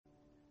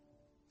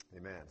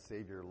Amen.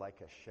 Savior, like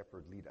a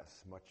shepherd, lead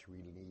us. Much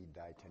we need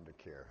thy tender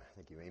care.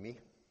 Thank you, Amy.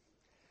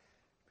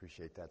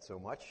 Appreciate that so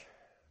much.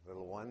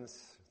 Little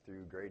ones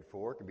through grade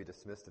 4 can be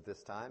dismissed at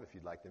this time if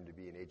you'd like them to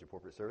be in age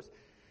appropriate service.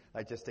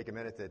 I'd just take a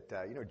minute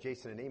that,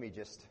 Jason and Amy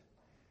just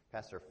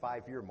passed their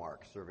 5-year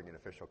mark serving in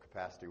official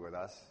capacity with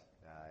us,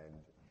 and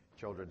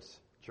children's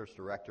church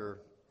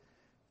director,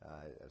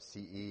 of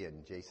CE,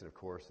 and Jason, of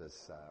course,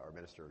 as our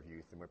minister of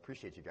youth. And we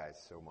appreciate you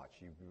guys so much.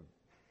 You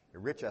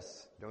enrich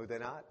us, no they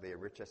not? They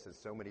enrich us in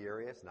so many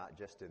areas, not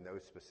just in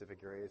those specific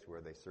areas where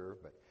they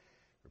serve, but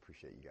we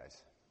appreciate you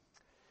guys.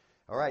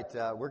 All right,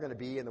 we're going to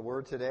be in the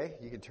Word today.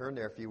 You can turn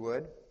there if you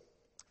would.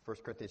 1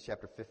 Corinthians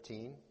chapter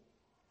 15.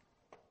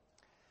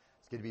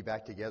 It's good to be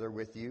back together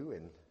with you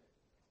and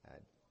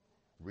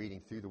reading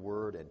through the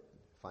Word and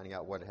finding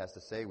out what it has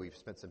to say. We've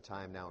spent some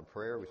time now in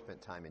prayer. We've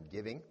spent time in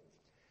giving.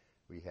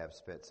 We have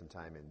spent some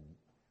time in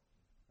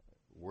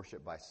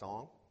worship by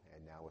song.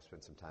 And now we'll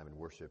spend some time in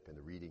worship and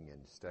the reading and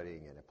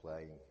studying and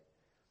applying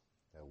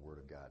the Word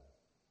of God.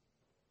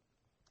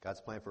 God's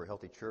plan for a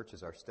healthy church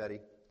is our study.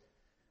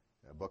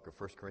 The book of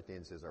 1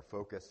 Corinthians is our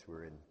focus.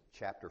 We're in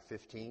chapter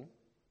 15,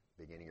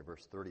 beginning of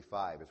verse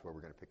 35 is where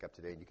we're going to pick up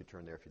today. And you can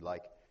turn there if you'd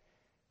like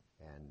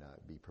and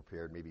be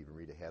prepared, maybe even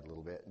read ahead a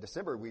little bit. In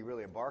December, we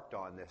really embarked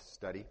on this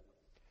study,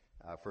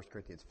 1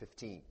 Corinthians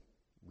 15.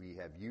 We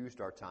have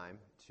used our time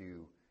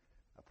to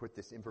put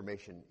this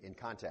information in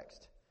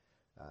context.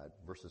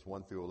 Verses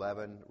 1 through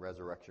 11,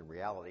 resurrection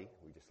reality.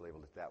 We just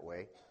labeled it that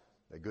way.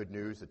 The good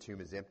news, the tomb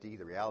is empty.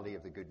 The reality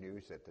of the good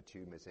news that the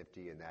tomb is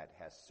empty, and that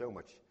has so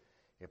much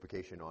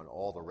implication on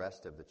all the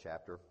rest of the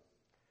chapter.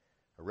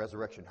 A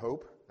resurrection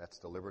hope, that's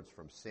deliverance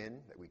from sin,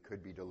 that we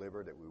could be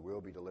delivered, that we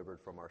will be delivered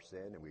from our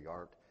sin, and we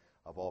aren't,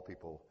 of all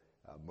people,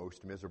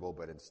 most miserable,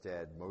 but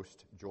instead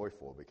most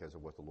joyful because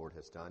of what the Lord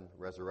has done.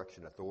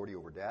 Resurrection authority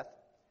over death.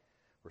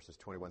 Verses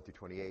 21 through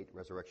 28,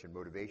 resurrection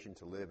motivation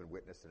to live and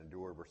witness and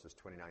endure. Verses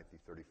 29 through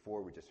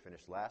 34, we just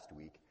finished last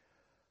week.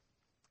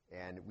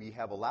 And we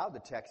have allowed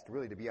the text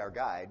really to be our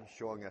guide,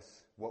 showing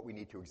us what we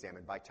need to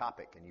examine by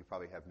topic. And you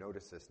probably have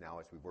noticed this now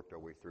as we've worked our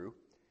way through.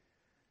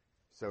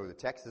 So the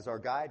text is our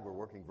guide. We're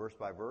working verse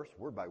by verse,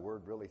 word by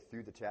word, really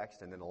through the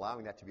text, and then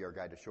allowing that to be our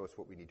guide to show us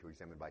what we need to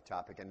examine by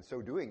topic. And in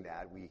so doing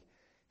that, we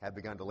have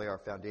begun to lay our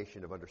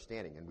foundation of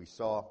understanding. And we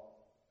saw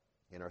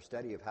in our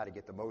study of how to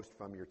get the most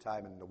from your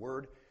time in the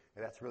Word,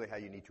 and that's really how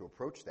you need to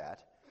approach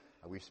that.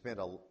 We've spent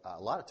a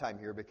lot of time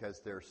here because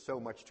there's so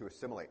much to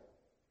assimilate.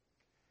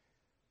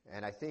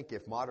 And I think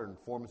if modern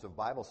forms of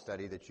Bible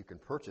study that you can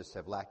purchase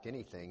have lacked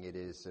anything, it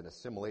is an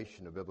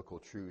assimilation of biblical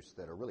truths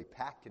that are really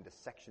packed into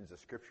sections of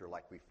Scripture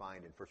like we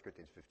find in 1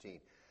 Corinthians 15.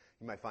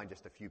 You might find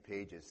just a few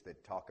pages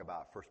that talk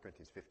about 1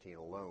 Corinthians 15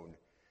 alone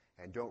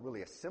and don't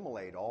really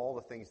assimilate all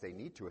the things they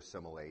need to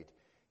assimilate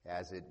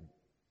as it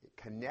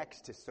connects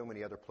to so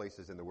many other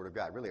places in the Word of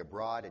God. Really a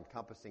broad,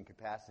 encompassing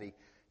capacity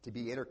to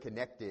be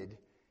interconnected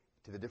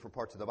to the different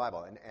parts of the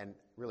Bible. And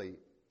really,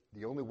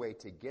 the only way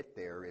to get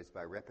there is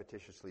by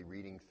repetitiously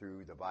reading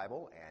through the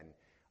Bible and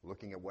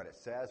looking at what it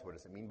says. What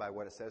does it mean by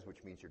what it says?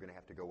 Which means you're going to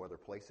have to go other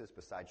places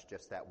besides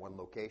just that one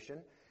location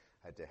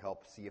to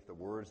help see if the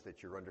words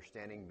that you're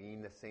understanding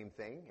mean the same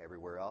thing.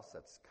 Everywhere else,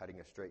 that's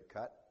cutting a straight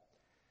cut.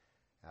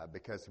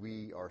 Because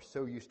we are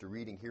so used to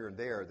reading here and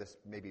there, this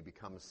maybe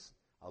becomes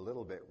a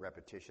little bit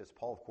repetitious.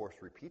 Paul, of course,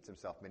 repeats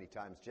himself many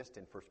times just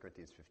in 1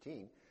 Corinthians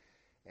 15.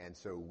 And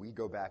so we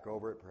go back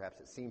over it. Perhaps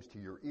it seems to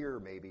your ear,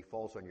 maybe,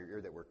 falls on your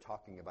ear that we're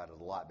talking about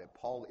it a lot. But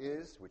Paul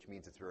is, which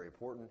means it's very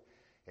important.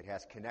 It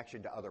has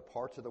connection to other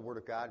parts of the Word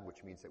of God,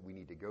 which means that we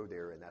need to go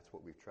there, and that's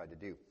what we've tried to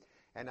do.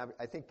 And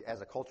I think as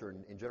a culture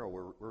in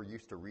general, we're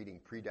used to reading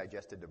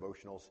pre-digested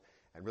devotionals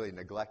and really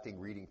neglecting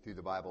reading through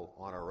the Bible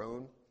on our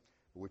own,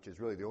 which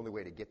is really the only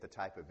way to get the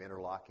type of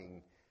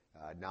interlocking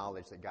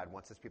knowledge that God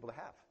wants His people to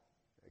have,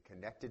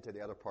 connected to the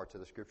other parts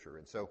of the Scripture.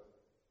 And so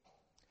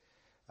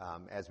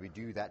as we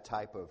do that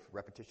type of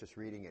repetitious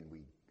reading and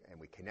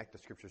we connect the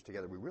Scriptures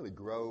together, we really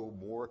grow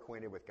more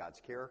acquainted with God's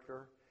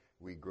character.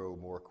 We grow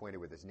more acquainted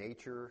with His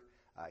nature,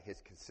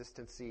 His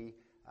consistency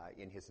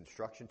in His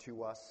instruction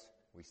to us.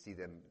 We see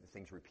the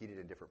things repeated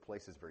in different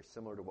places, very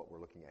similar to what we're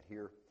looking at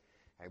here.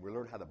 And we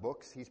learn how the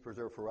books He's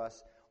preserved for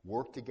us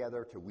work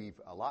together to weave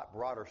a lot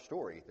broader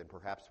story than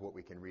perhaps what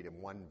we can read in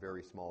one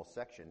very small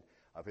section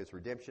of His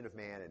redemption of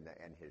man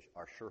and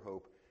our sure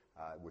hope,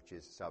 which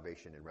is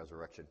salvation and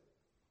resurrection.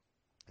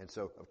 And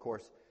so, of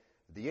course,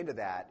 the end of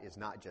that is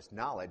not just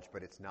knowledge,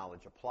 but it's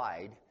knowledge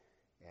applied.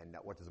 And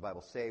what does the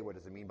Bible say? What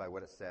does it mean by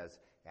what it says?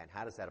 And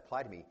how does that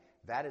apply to me?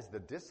 That is the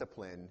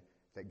discipline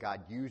that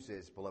God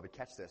uses, beloved,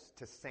 catch this,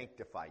 to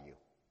sanctify you.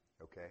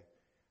 Okay?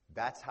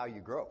 That's how you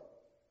grow.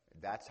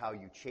 That's how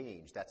you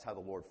change. That's how the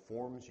Lord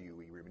forms you.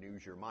 He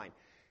renews your mind.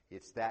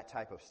 It's that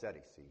type of study,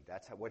 see.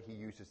 That's what He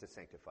uses to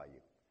sanctify you.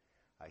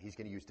 He's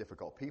going to use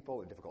difficult people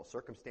and difficult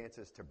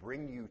circumstances to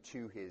bring you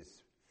to His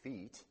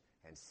feet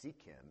and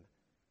seek Him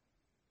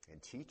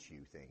and teach you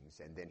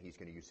things, and then He's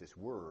going to use His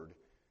Word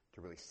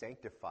to really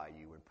sanctify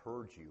you and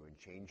purge you and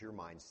change your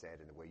mindset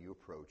and the way you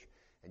approach.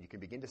 And you can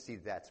begin to see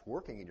that's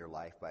working in your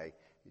life by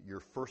your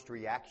first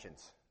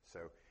reactions. So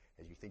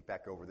as you think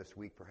back over this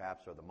week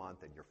perhaps or the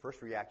month, and your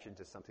first reaction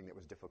to something that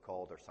was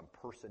difficult or some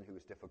person who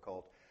was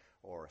difficult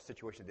or a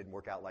situation that didn't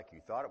work out like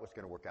you thought it was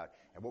going to work out,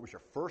 and what was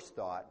your first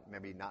thought,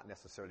 maybe not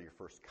necessarily your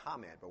first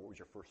comment, but what was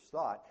your first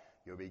thought,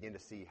 you'll begin to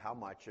see how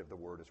much of the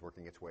Word is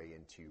working its way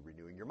into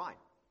renewing your mind.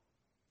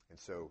 And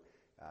so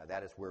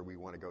that is where we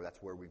want to go.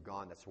 That's where we've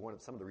gone. That's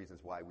some of the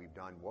reasons why we've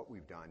done what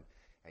we've done,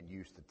 and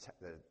used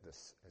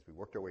as we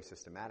worked our way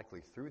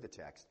systematically through the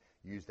text,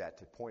 use that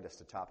to point us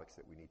to topics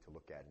that we need to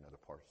look at in other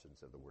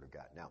portions of the Word of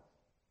God. Now,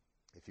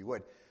 if you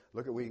would,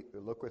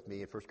 look with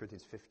me in 1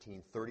 Corinthians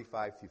 15,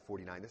 35 through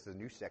 49. This is a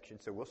new section,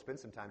 so we'll spend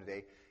some time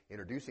today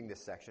introducing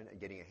this section and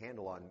getting a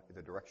handle on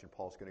the direction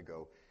Paul's going to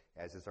go,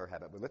 as is our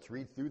habit. But let's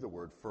read through the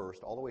Word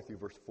first, all the way through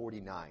verse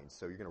 49.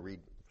 So you're going to read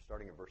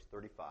starting in verse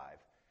 35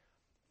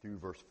 through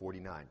verse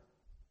 49.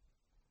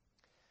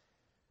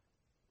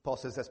 Paul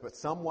says this, "But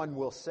someone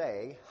will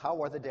say,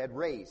 'How are the dead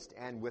raised?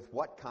 And with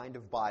what kind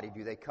of body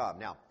do they come?'"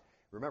 Now,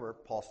 remember,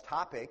 Paul's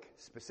topic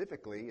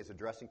specifically is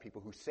addressing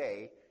people who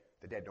say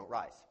the dead don't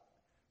rise.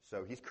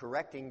 So he's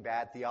correcting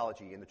bad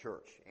theology in the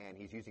church, and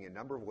he's using a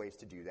number of ways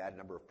to do that, a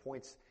number of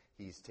points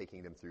he's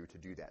taking them through to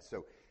do that.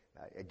 So,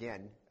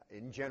 again,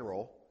 in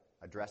general,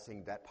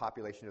 addressing that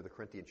population of the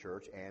Corinthian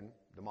church and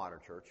the modern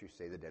church who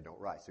say the dead don't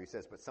rise. So he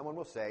says, "But someone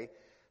will say,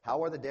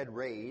 'How are the dead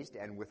raised,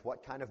 and with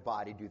what kind of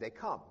body do they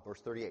come?'"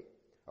 Verse 38.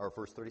 Or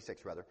verse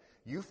 36, rather.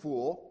 "You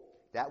fool,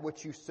 that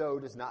which you sow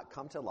does not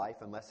come to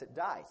life unless it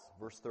dies."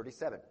 Verse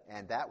 37.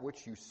 "And that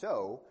which you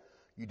sow,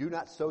 you do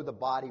not sow the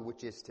body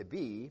which is to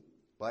be,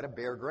 but a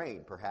bare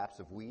grain, perhaps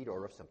of wheat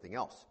or of something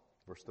else."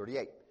 Verse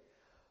 38.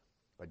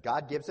 "But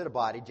God gives it a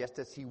body just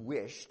as he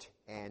wished,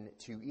 and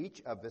to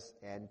each of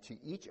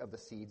the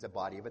seeds a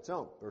body of its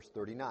own." Verse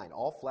 39.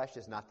 "All flesh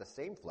is not the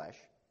same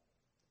flesh,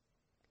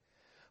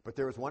 but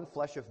there is one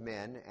flesh of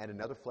men, and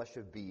another flesh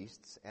of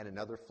beasts, and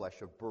another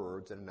flesh of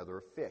birds, and another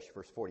of fish."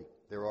 Verse 40.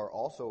 "There are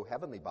also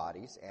heavenly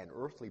bodies and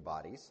earthly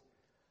bodies,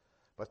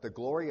 but the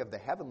glory of the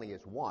heavenly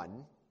is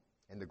one,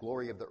 and the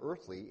glory of the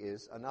earthly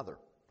is another."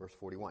 Verse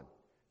 41.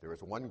 "There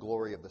is one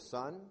glory of the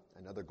sun,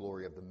 another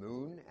glory of the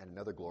moon, and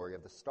another glory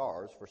of the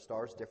stars, for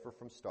stars differ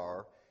from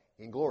star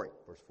in glory."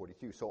 Verse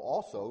 42. "So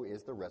also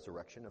is the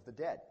resurrection of the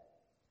dead.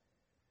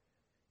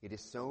 It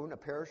is sown a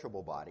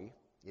perishable body,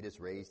 it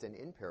is raised an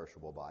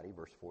imperishable body."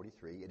 Verse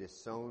 43. "It is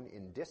sown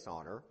in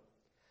dishonor,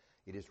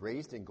 it is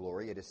raised in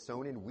glory. It is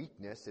sown in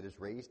weakness, it is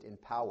raised in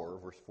power."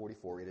 Verse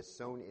 44. "It is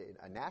sown in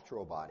a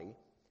natural body,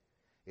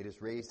 it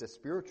is raised a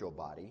spiritual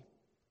body.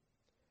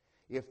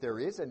 If there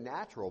is a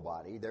natural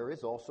body, there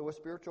is also a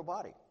spiritual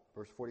body."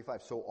 Verse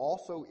 45. "So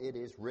also it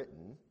is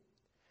written,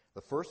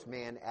 the first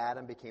man,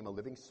 Adam, became a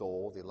living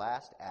soul, the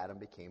last Adam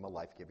became a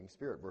life-giving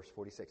spirit." Verse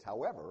 46.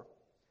 "However,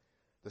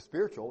 the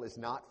spiritual is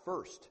not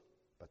first,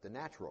 but the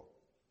natural,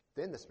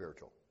 then the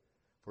spiritual."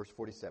 Verse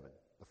 47.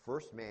 "The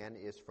first man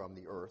is from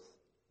the earth,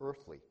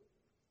 earthly.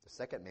 The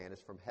second man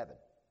is from heaven."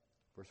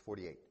 Verse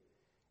 48.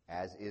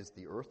 "As is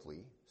the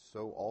earthly,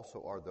 so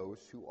also are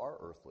those who are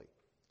earthly.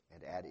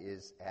 And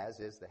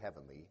as is the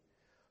heavenly,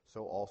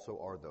 so also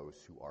are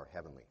those who are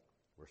heavenly."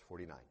 Verse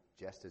 49.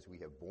 "Just as we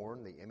have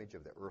borne the image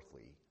of the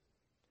earthly,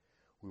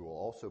 we will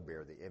also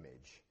bear the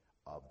image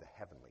of the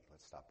heavenly."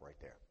 Let's stop right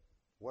there.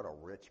 What a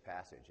rich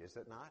passage, is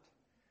it not?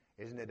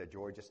 Isn't it a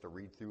joy just to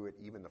read through it,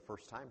 even the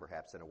first time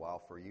perhaps in a while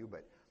for you,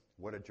 but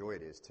what a joy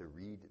it is to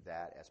read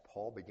that as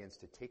Paul begins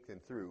to take them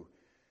through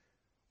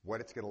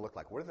what it's going to look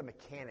like. What are the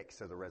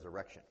mechanics of the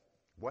resurrection?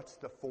 What's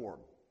the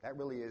form? That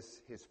really is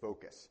his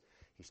focus.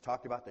 He's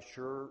talked about the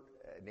sure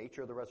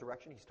nature of the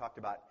resurrection. He's talked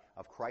about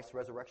of Christ's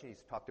resurrection.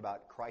 He's talked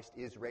about Christ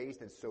is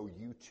raised, and so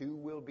you too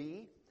will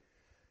be.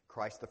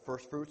 Christ the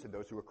first fruits, and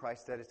those who are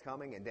Christ that is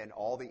coming, and then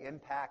all the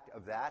impact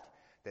of that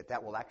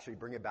will actually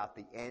bring about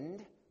the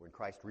end when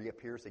Christ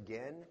reappears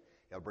again.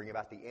 It'll bring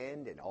about the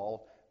end, and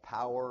all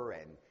power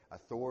and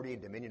authority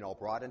and dominion all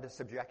brought into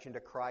subjection to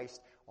Christ,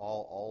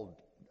 all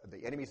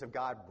the enemies of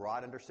God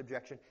brought under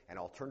subjection, and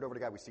all turned over to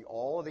God. We see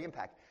all of the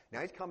impact.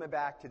 Now he's coming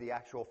back to the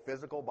actual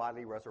physical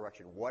bodily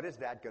resurrection. What is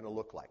that going to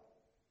look like?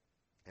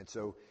 And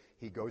so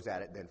he goes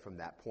at it then from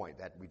that point.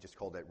 That we just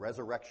called it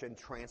resurrection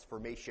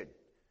transformation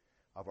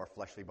of our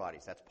fleshly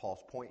bodies. That's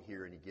Paul's point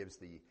here, and he gives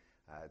the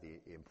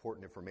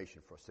important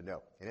information for us to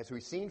know. And as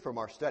we've seen from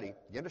our study,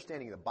 the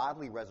understanding of the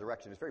bodily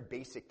resurrection is very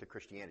basic to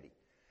Christianity.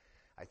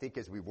 I think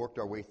as we've worked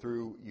our way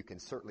through, you can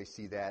certainly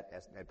see that,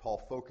 and Paul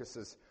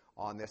focuses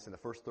on this in the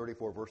first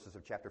 34 verses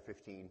of chapter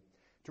 15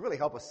 to really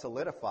help us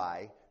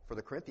solidify for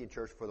the Corinthian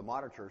church, for the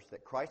modern church,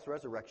 that Christ's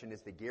resurrection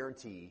is the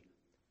guarantee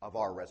of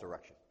our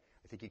resurrection.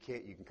 I think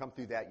you can come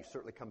through that. You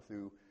certainly come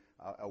through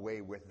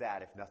away with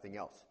that, if nothing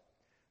else.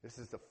 This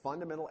is the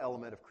fundamental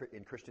element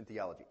in Christian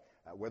theology.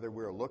 Whether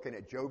we're looking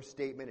at Job's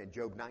statement in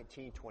Job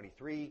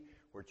 19:23,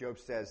 where Job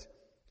says,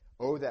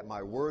 "Oh, that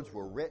my words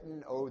were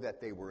written, oh, that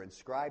they were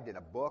inscribed in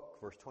a book,"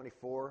 verse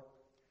 24,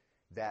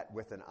 "that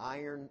with an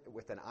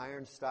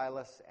iron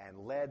stylus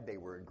and lead they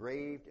were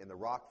engraved in the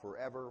rock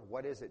forever."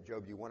 What is it,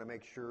 Job, you want to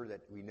make sure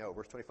that we know?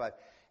 Verse 25,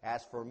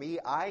 "As for me,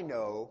 I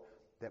know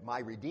that my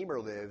Redeemer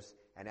lives,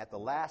 and at the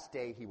last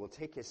day he will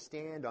take his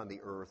stand on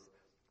the earth.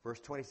 Verse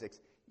 26,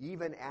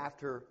 even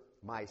after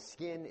my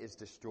skin is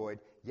destroyed,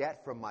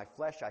 yet from my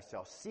flesh I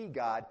shall see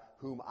God,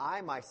 whom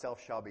I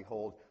myself shall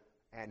behold,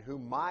 and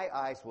whom my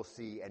eyes will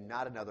see, and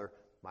not another.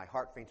 My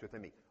heart faints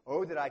within me.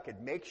 Oh, that I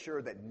could make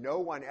sure that no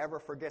one ever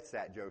forgets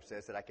that, Job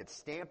says, that I could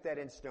stamp that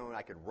in stone,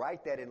 I could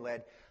write that in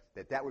lead,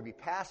 that would be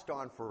passed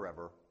on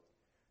forever,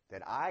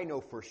 that I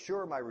know for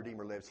sure my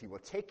Redeemer lives. He will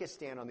take his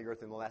stand on the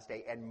earth in the last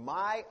day, and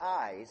my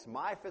eyes,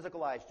 my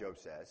physical eyes, Job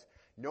says,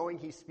 knowing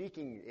he's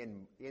speaking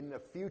in the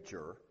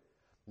future,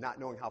 not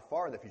knowing how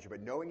far in the future,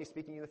 but knowing he's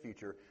speaking in the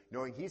future,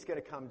 knowing he's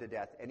going to come to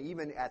death, and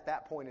even at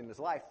that point in his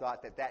life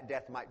thought that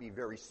death might be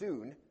very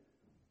soon,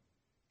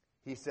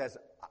 he says,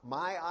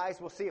 my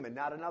eyes will see him and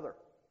not another.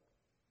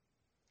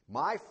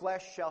 My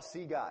flesh shall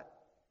see God.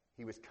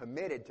 He was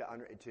committed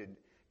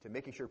to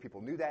making sure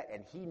people knew that,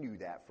 and he knew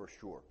that for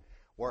sure.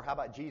 Or how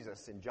about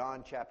Jesus in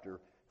John chapter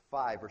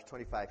 5, verse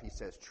 25, he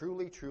says,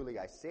 truly, truly,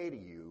 I say to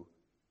you,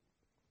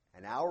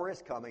 an hour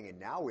is coming, and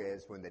now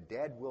is, when the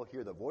dead will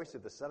hear the voice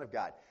of the Son of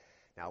God.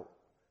 Now,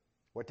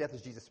 what death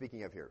is Jesus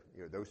speaking of here?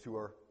 You know, those who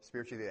are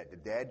spiritually dead. The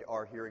dead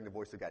are hearing the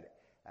voice of God,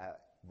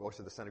 voice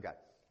of the Son of God.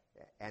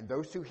 And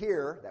those who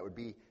hear, that would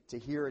be to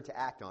hear and to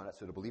act on it,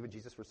 so to believe in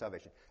Jesus for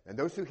salvation. And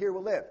those who hear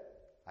will live.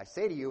 I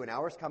say to you, an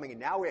hour is coming, and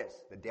now is.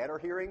 The dead are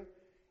hearing,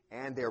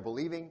 and they're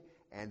believing,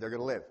 and they're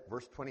going to live.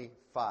 Verse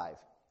 25.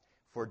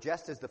 For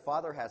just as the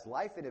Father has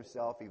life in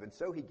himself, even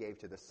so he gave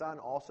to the Son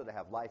also to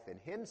have life in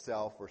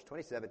himself. Verse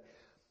 27.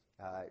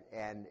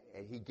 And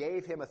he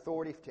gave him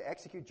authority to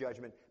execute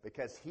judgment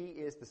because he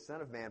is the Son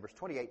of Man. Verse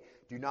 28,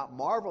 do not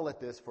marvel at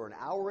this, for an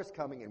hour is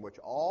coming in which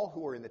all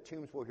who are in the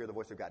tombs will hear the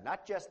voice of God.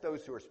 Not just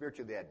those who are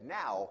spiritually dead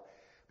now,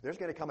 but there's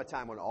going to come a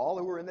time when all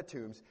who are in the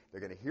tombs, they're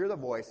going to hear the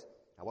voice.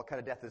 Now, what kind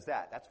of death is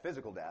that? That's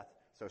physical death.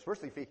 So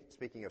especially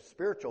speaking of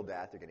spiritual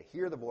death, they're going to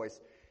hear the voice,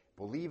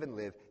 believe and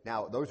live.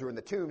 Now, those who are in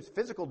the tombs,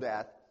 physical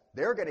death,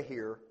 they're going to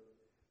hear,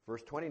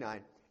 verse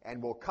 29,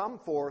 and will come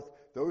forth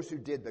those who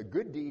did the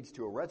good deeds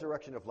to a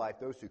resurrection of life,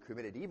 those who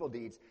committed evil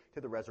deeds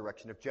to the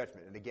resurrection of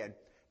judgment. And again,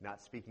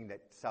 not speaking that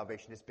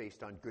salvation is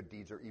based on good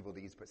deeds or evil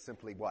deeds, but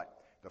simply what?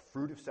 The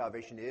fruit of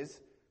salvation is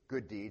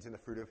good deeds, and the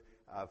fruit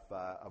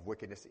of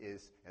wickedness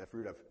is, and the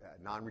fruit of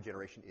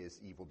non-regeneration is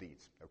evil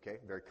deeds. Okay?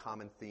 Very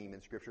common theme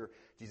in Scripture.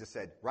 Jesus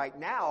said, right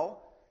now,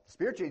 the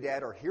spiritually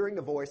dead are hearing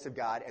the voice of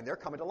God, and they're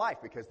coming to life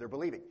because they're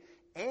believing.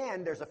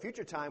 And there's a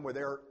future time where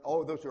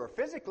those who are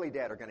physically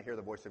dead are going to hear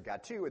the voice of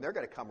God too, and they're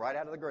going to come right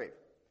out of the grave.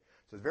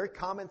 So it's a very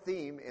common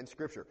theme in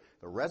Scripture.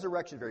 The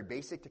resurrection is very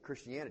basic to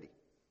Christianity.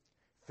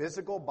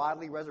 Physical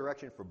bodily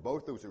resurrection for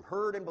both those who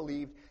heard and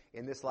believed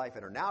in this life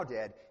and are now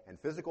dead, and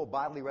physical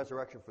bodily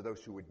resurrection for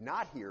those who would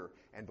not hear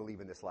and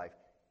believe in this life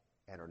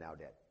and are now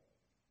dead.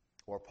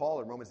 Or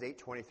Paul in Romans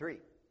 8:23.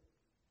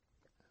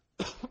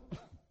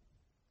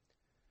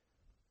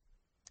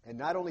 And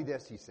not only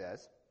this, he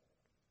says,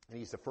 and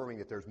he's affirming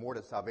that there's more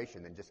to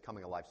salvation than just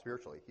coming alive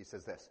spiritually. He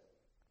says this,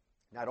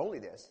 not only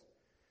this,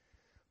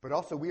 but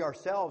also we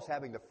ourselves,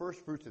 having the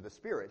first fruits of the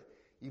Spirit,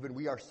 even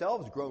we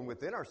ourselves grown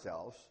within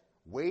ourselves,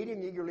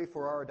 waiting eagerly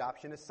for our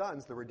adoption as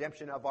sons, the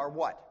redemption of our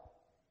what?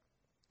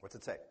 What's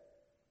it say?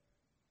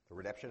 The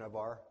redemption of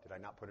our, did I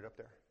not put it up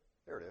there?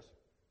 There it is,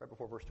 right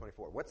before verse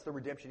 24. What's the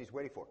redemption he's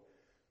waiting for?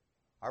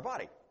 Our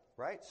body,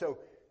 right? So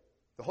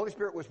the Holy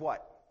Spirit was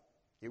what?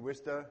 It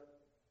was the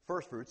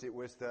first fruits. It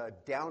was the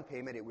down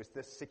payment. It was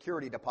the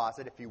security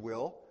deposit, if you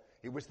will.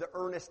 It was the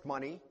earnest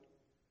money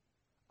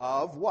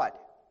of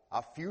what?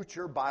 A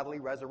future bodily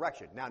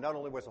resurrection. Now, not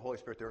only was the Holy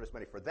Spirit the earnest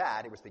money for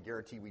that, it was the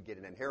guarantee we'd get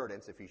an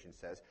inheritance, Ephesians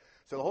says.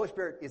 So the Holy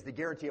Spirit is the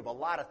guarantee of a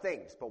lot of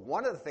things. But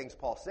one of the things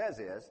Paul says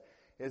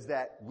is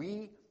that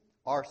we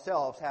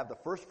ourselves have the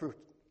first fruit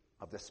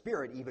of the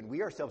Spirit, even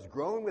we ourselves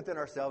growing within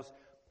ourselves.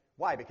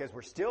 Why? Because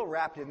we're still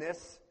wrapped in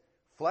this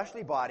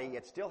fleshly body.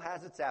 It still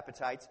has its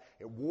appetites.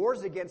 It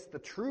wars against the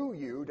true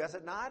you, does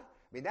it not?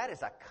 I mean, that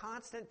is a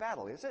constant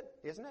battle, isn't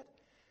it?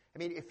 I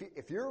mean,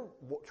 if you're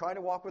trying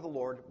to walk with the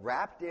Lord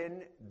wrapped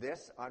in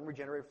this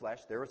unregenerated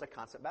flesh, there is a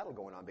constant battle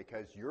going on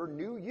because your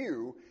new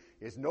you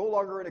is no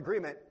longer in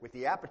agreement with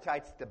the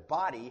appetites the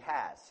body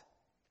has.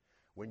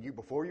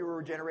 Before you were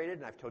regenerated,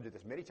 and I've told you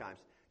this many times,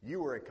 you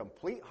were in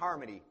complete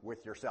harmony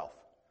with yourself.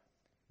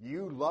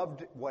 You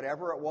loved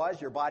whatever it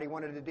was your body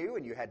wanted to do,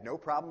 and you had no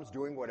problems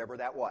doing whatever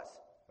that was.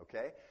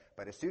 Okay?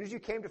 But as soon as you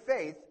came to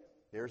faith,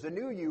 there's a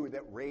new you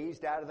that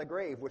raised out of the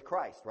grave with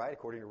Christ, right?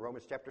 According to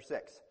Romans chapter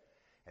 6.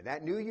 And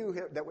that new you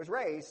that was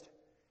raised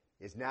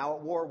is now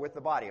at war with the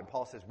body. And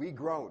Paul says, we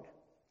groan.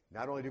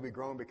 Not only do we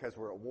groan because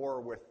we're at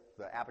war with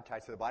the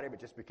appetites of the body, but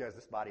just because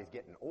this body is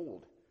getting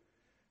old,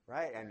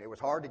 right? And it was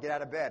hard to get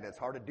out of bed, and it's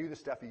hard to do the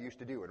stuff you used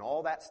to do, and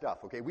all that stuff.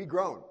 Okay, we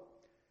groan.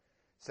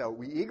 So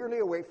we eagerly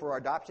await for our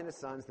adoption as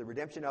sons, the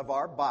redemption of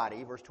our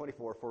body. Verse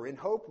 24, for in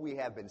hope we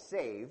have been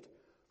saved,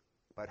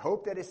 but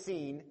hope that is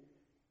seen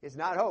is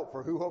not hope,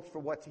 for who hopes for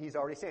what he's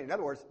already seen? In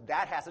other words,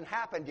 that hasn't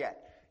happened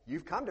yet.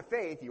 You've come to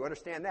faith, you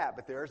understand that,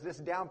 but there's this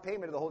down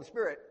payment of the Holy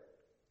Spirit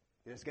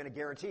that is going to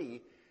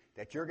guarantee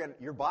that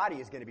your body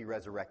is going to be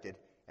resurrected,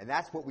 and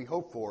that's what we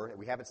hope for, that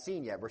we haven't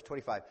seen yet. Verse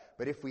 25,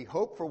 but if we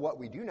hope for what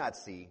we do not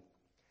see,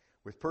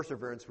 With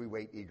perseverance, we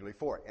wait eagerly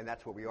for it. And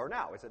that's what we are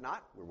now, is it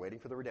not? We're waiting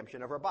for the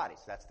redemption of our bodies.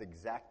 That's the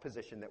exact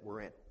position that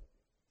we're in.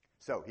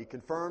 So he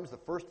confirms the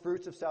first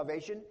fruits of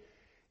salvation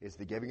is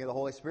the giving of the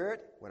Holy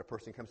Spirit when a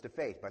person comes to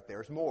faith. But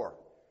there's more.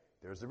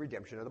 There's the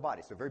redemption of the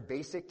body. So very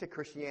basic to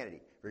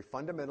Christianity, very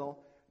fundamental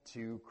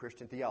to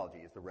Christian theology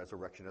is the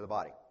resurrection of the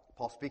body.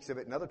 Paul speaks of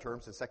it in other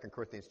terms in 2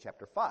 Corinthians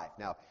chapter 5.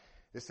 Now,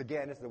 this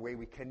again is the way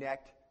we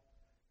connect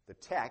the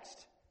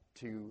text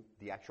to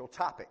the actual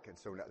topic. And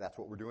so that's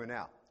what we're doing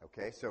now.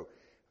 Okay, so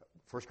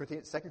 2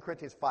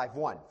 Corinthians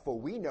 5:1. For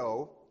we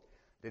know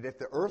that if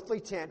the earthly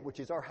tent, which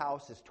is our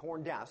house, is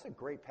torn down. It's a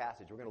great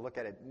passage. We're going to look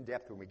at it in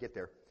depth when we get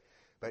there.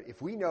 But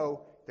if we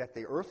know that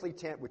the earthly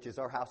tent, which is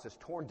our house, is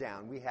torn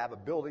down, we have a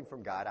building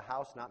from God, a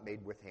house not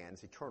made with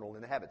hands, eternal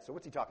in the heavens. So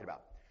what's he talking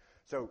about?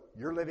 So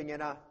you're living in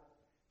the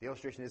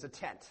illustration is a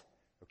tent.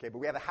 Okay, but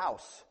we have a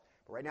house.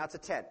 But right now it's a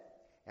tent.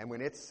 And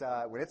when it's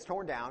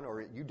torn down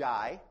or you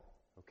die,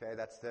 okay,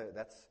 that's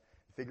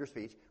figure of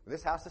speech. When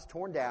this house is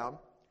torn down,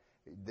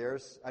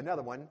 there's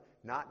another one,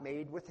 not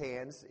made with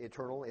hands,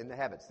 eternal in the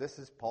heavens. This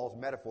is Paul's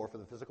metaphor for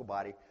the physical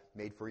body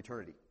made for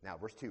eternity. Now,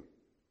 verse 2.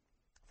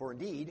 For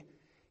indeed,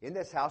 in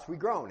this house we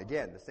groan.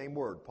 Again, the same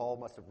word. Paul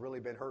must have really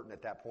been hurting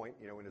at that point,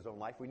 in his own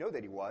life. We know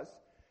that he was.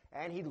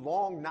 And he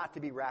longed not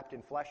to be wrapped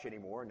in flesh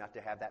anymore, not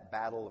to have that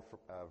battle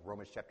of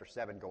Romans chapter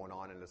 7 going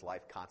on in his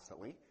life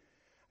constantly.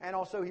 And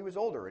also he was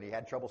older and he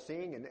had trouble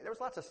seeing, and there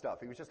was lots of stuff.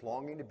 He was just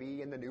longing to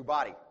be in the new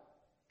body.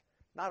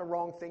 Not a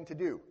wrong thing to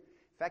do.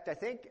 In fact, I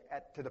think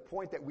to the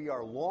point that we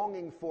are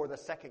longing for the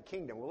second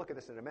kingdom, we'll look at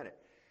this in a minute,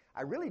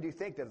 I really do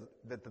think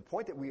that the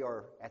point that we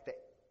are at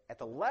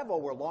the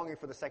level we're longing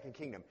for the second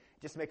kingdom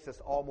just makes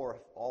us all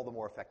the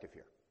more effective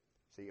here.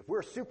 See, if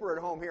we're super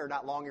at home here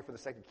not longing for the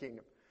second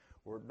kingdom,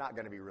 we're not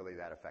going to be really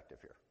that effective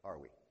here, are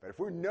we? But if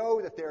we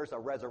know that there's a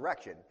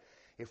resurrection,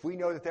 if we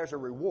know that there's a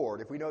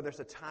reward, if we know there's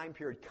a time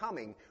period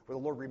coming where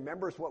the Lord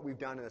remembers what we've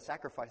done and the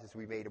sacrifices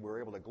we made and we're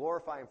able to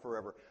glorify Him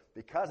forever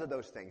because of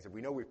those things, if we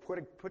know we've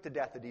put to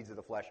death the deeds of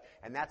the flesh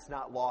and that's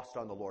not lost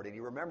on the Lord and He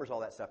remembers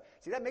all that stuff,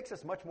 see, that makes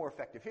us much more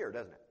effective here,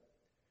 doesn't it?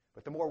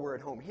 But the more we're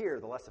at home here,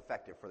 the less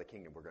effective for the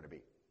kingdom we're going to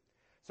be.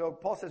 So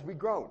Paul says we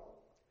groan.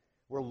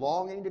 We're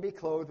longing to be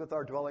clothed with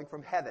our dwelling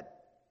from heaven.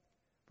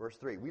 Verse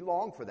 3, we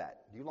long for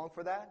that. Do you long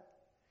for that?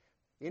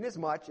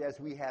 Inasmuch as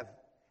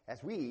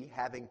we,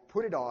 having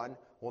put it on,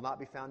 will not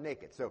be found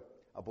naked. So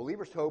a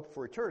believer's hope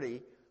for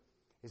eternity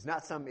is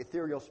not some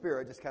ethereal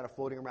spirit just kind of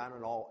floating around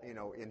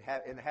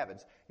in the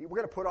heavens. We're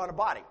going to put on a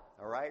body,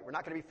 all right? We're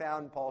not going to be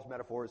found, Paul's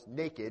metaphor is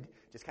naked,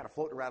 just kind of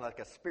floating around like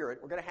a spirit.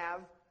 We're going to have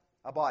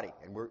a body.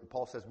 And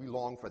Paul says we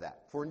long for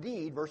that. For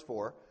indeed, verse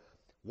 4,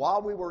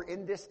 while we were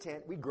in this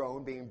tent, we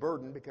groaned, being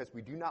burdened, because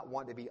we do not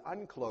want to be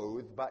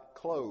unclothed, but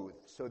clothed,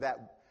 so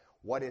that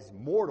what is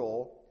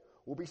mortal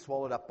will be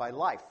swallowed up by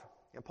life.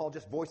 And Paul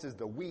just voices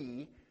the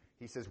we.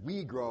 He says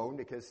we groan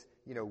because,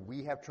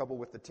 we have trouble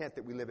with the tent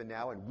that we live in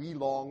now, and we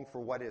long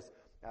for what is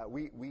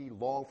we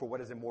long for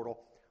what is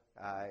immortal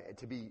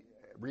to be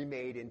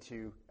remade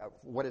into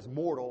what is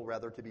mortal,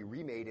 rather, to be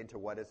remade into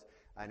what is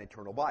an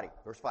eternal body.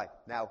 Verse 5.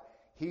 Now,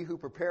 He who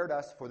prepared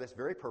us for this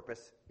very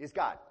purpose is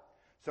God.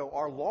 So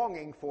our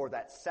longing for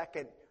that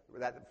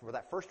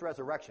first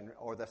resurrection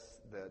or the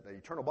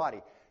eternal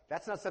body,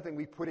 that's not something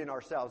we put in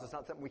ourselves. It's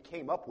not something we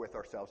came up with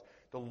ourselves.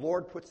 The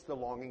Lord puts the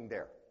longing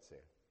there. See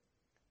it?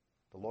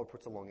 The Lord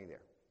puts the longing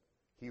there.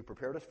 He who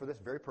prepared us for this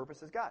very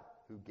purpose is God,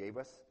 who gave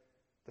us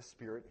the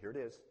Spirit, here it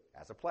is,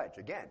 as a pledge.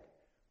 Again,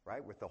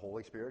 right, with the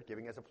Holy Spirit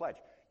giving as a pledge.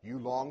 You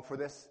long for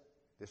this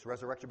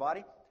resurrection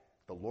body.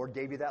 The Lord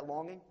gave you that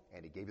longing,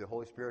 and He gave you the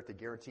Holy Spirit to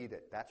guarantee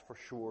that that's for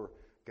sure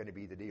going to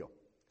be the deal.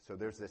 So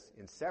there's this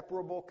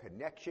inseparable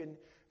connection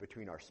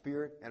between our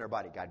spirit and our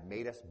body. God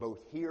made us both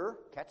here,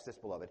 catch this,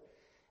 beloved,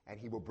 and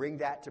He will bring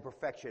that to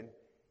perfection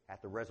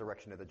at the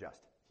resurrection of the just.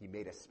 He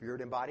made us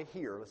spirit and body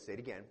here, let's say it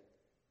again,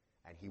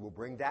 and He will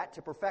bring that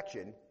to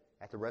perfection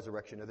at the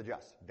resurrection of the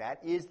just. That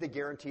is the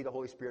guarantee the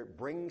Holy Spirit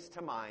brings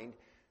to mind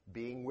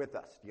being with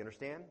us. Do you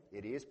understand?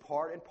 It is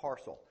part and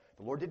parcel.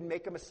 The Lord didn't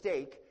make a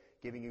mistake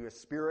giving you a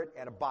spirit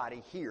and a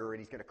body here, and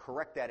He's going to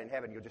correct that in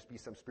heaven. You'll just be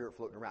some spirit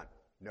floating around.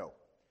 No.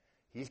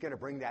 He's going to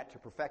bring that to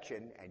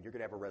perfection, and you're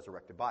going to have a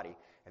resurrected body.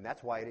 And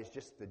that's why it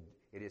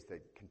is the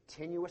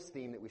continuous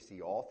theme that we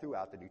see all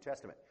throughout the New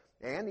Testament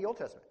and the Old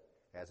Testament.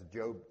 As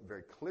Job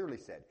very clearly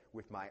said,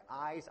 with my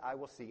eyes I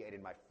will see, and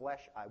in my flesh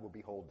I will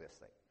behold this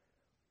thing.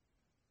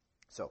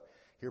 So,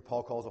 here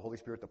Paul calls the Holy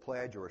Spirit the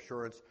pledge or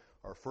assurance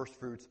or first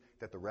fruits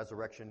that the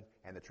resurrection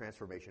and the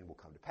transformation will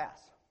come to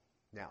pass.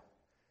 Now,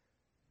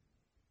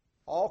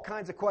 all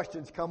kinds of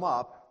questions come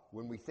up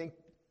when we think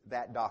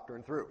that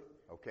doctrine through,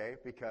 okay?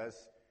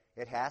 Because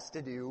it has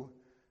to do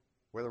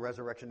with the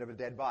resurrection of a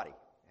dead body.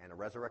 And a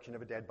resurrection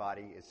of a dead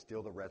body is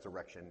still the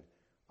resurrection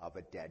of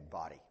a dead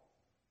body.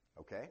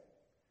 Okay?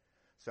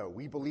 So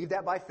we believe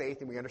that by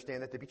faith, and we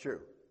understand that to be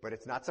true. But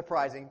it's not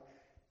surprising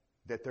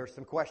that there's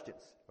some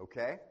questions.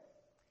 Okay?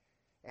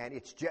 And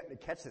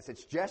catch this,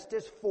 it's just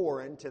as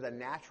foreign to the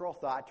natural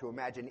thought to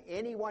imagine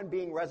anyone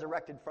being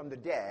resurrected from the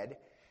dead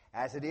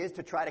as it is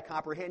to try to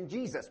comprehend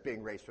Jesus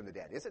being raised from the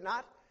dead. Is it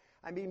not?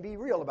 I mean, be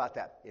real about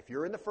that. If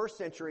you're in the first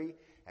century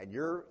and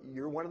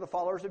you're one of the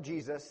followers of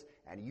Jesus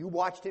and you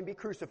watched him be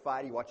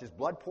crucified, you watched his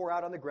blood pour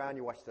out on the ground,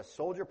 you watched the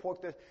soldier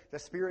poke the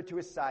spear to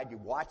his side, you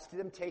watched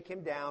them take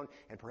him down,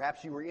 and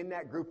perhaps you were in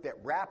that group that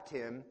wrapped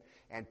him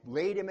and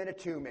laid him in a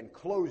tomb and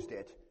closed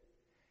it,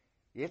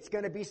 it's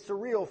going to be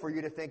surreal for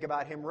you to think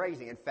about him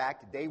raising. In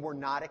fact, they were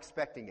not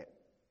expecting it.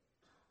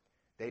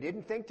 They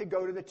didn't think to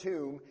go to the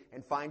tomb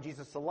and find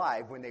Jesus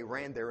alive when they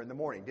ran there in the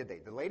morning, did they?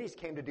 The ladies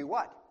came to do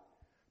what?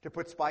 To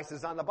put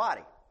spices on the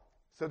body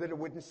so that it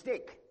wouldn't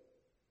stink.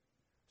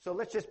 So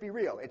let's just be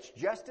real. It's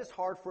just as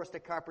hard for us to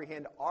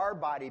comprehend our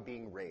body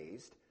being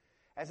raised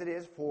as it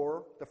is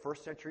for the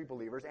first century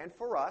believers and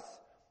for us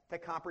to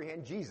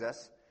comprehend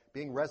Jesus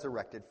being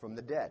resurrected from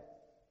the dead.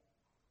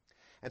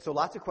 And so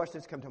lots of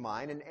questions come to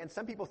mind, and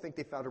some people think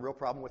they found a real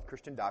problem with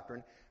Christian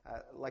doctrine,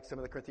 like some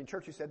of the Corinthian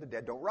church who said the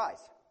dead don't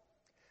rise.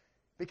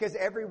 Because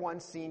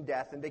everyone's seen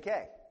death and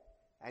decay.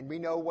 And we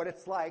know what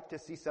it's like to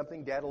see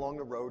something dead along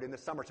the road in the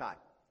summertime.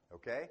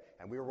 Okay?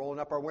 And we're rolling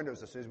up our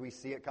windows as soon as we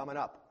see it coming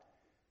up.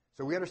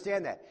 So we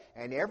understand that.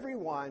 And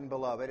everyone,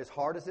 beloved, as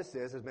hard as this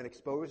is, has been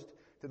exposed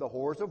to the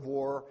horrors of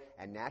war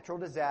and natural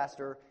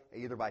disaster,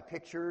 either by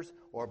pictures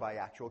or by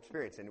actual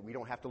experience. And we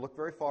don't have to look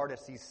very far to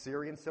see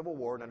Syrian civil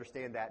war and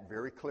understand that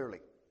very clearly.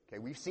 Okay,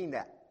 we've seen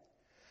that.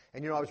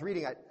 And I was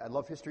reading, I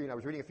love history, and I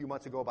was reading a few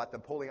months ago about the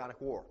Napoleonic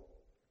War.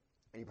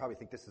 And you probably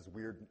think this is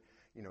weird,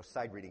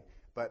 side reading.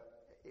 But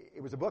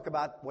it was a book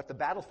about what the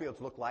battlefields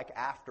looked like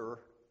after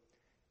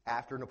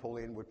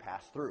Napoleon would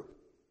pass through.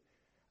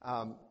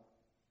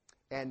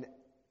 And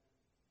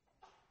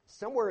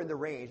somewhere in the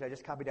range, I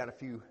just copied down a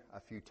few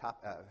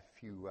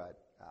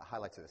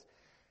highlights of this.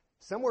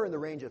 Somewhere in the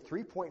range of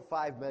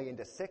 3.5 million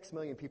to 6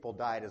 million people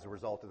died as a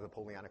result of the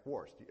Napoleonic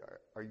Wars.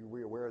 Are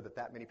you aware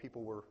that many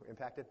people were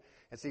impacted?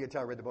 And see,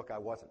 until I read the book, I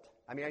wasn't.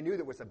 I mean, I knew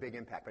that was a big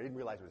impact, but I didn't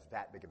realize it was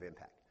that big of an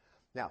impact.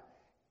 Now,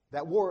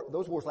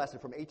 those wars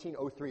lasted from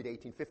 1803 to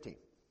 1815.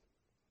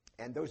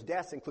 And those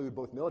deaths include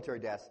both military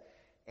deaths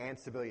and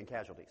civilian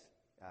casualties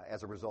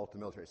as a result of the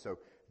military. So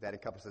that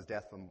encompasses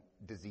death from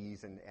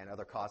disease and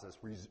other causes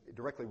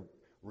directly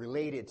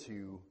related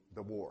to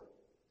the war.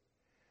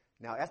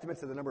 Now,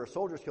 estimates of the number of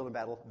soldiers killed in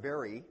battle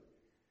vary,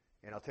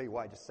 and I'll tell you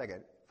why in just a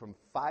second, from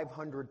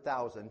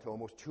 500,000 to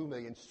almost 2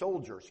 million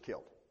soldiers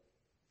killed.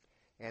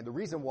 And the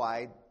reason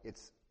why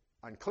it's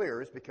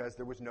unclear is because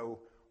there was no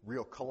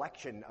real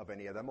collection of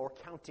any of them or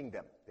counting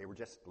them. They were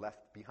just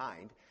left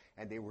behind,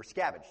 and they were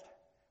scavenged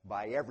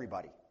by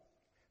everybody.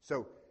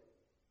 So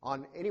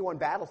on any one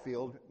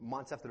battlefield,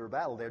 months after the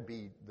battle, there'd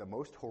be the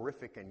most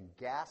horrific and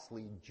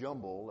ghastly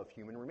jumble of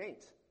human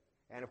remains.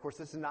 And of course,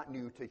 this is not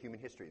new to human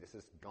history. This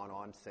has gone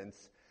on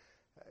since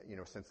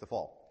the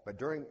fall. But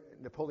during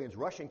Napoleon's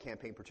Russian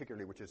campaign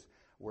particularly, which is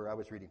where I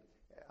was reading,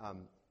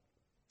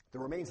 the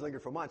remains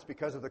lingered for months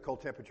because of the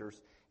cold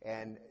temperatures.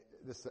 And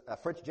this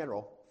French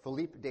general,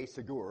 Philippe de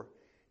Ségur,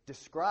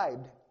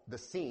 described the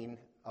scene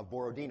of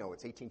Borodino,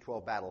 its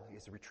 1812 battle.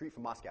 It's a retreat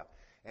from Moscow.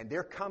 And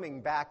they're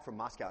coming back from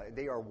Moscow.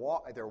 They're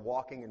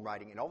walking and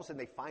riding, and all of a sudden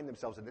they find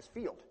themselves in this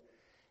field.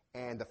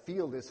 And the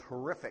field is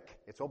horrific.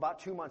 It's about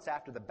 2 months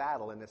after the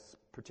battle in this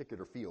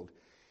particular field.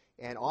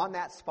 And on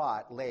that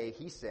spot lay,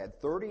 he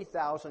said,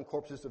 30,000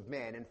 corpses of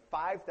men and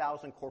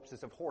 5,000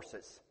 corpses of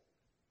horses.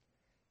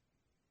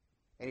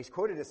 And he's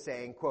quoted as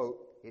saying, quote,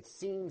 "It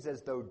seems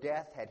as though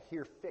death had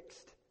here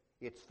fixed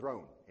its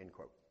throne," end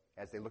quote.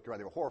 As they looked around,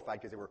 they were horrified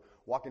because they were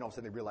walking, all of a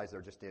sudden they realized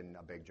they're just in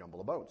a big jumble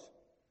of bones.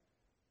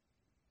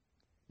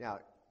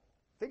 Now,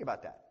 think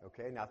about that,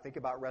 okay? Now think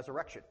about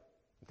resurrection.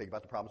 And think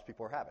about the problems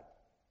people are having.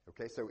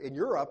 Okay, so in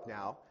Europe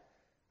now,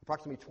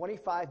 approximately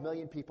 25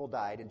 million people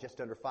died in just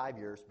under 5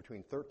 years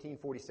between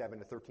 1347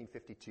 and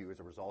 1352 as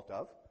a result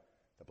of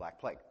the Black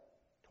Plague.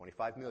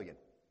 25 million.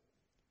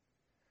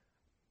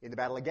 In the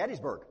Battle of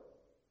Gettysburg,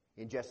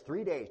 in just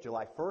 3 days,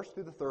 July 1st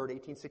through the 3rd,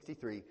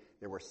 1863,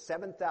 there were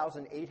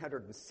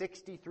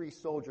 7,863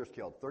 soldiers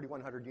killed,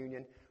 3,100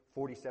 Union,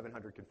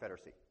 4,700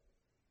 Confederacy,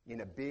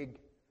 in a big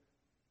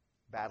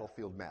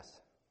battlefield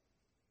mess.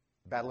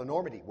 Battle of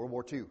Normandy, World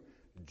War II.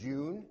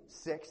 June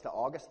 6th to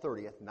August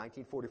 30th,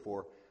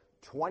 1944,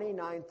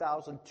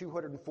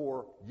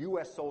 29,204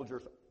 U.S.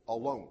 soldiers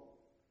alone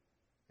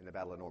in the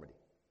Battle of Normandy.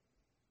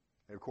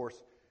 And of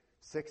course,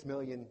 6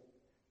 million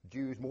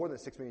Jews, more than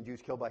 6 million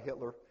Jews killed by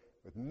Hitler,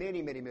 with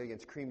many, many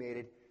millions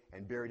cremated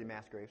and buried in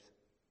mass graves.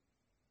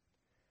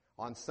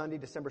 On Sunday,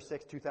 December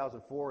 6,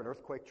 2004, an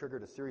earthquake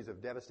triggered a series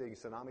of devastating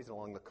tsunamis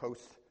along the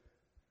coast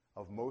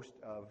of most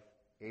of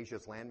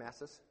Asia's land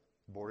masses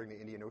bordering the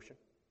Indian Ocean.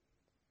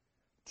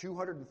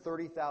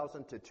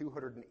 230,000 to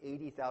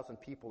 280,000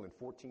 people in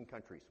 14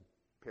 countries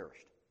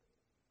perished.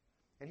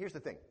 And here's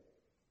the thing.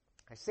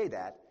 I say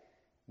that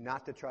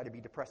not to try to be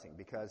depressing,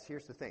 because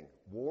here's the thing.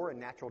 War and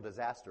natural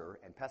disaster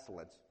and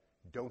pestilence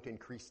don't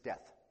increase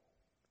death.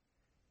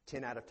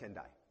 10 out of 10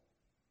 die.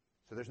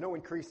 So there's no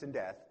increase in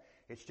death.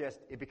 It's just,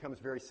 it becomes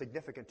very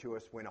significant to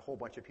us when a whole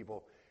bunch of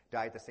people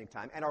die at the same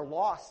time and are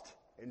lost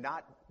and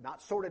not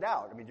sorted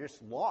out. I mean, just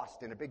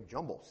lost in a big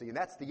jumble. See, and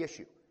that's the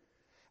issue.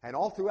 And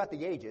all throughout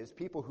the ages,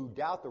 people who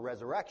doubt the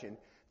resurrection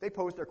they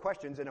pose their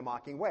questions in a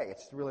mocking way.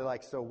 It's really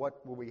like, so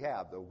what will we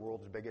have? The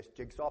world's biggest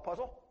jigsaw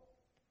puzzle?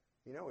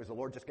 Is the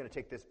Lord just going to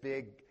take this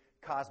big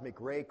cosmic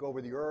rake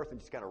over the earth and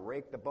just kind of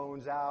rake the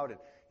bones out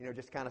and,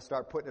 just kind of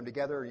start putting them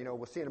together?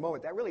 We'll see in a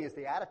moment. That really is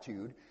the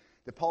attitude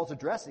that Paul's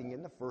addressing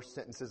in the first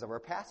sentences of our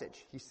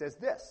passage. He says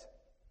this.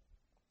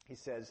 He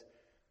says,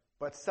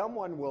 but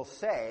someone will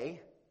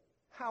say,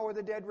 how are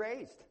the dead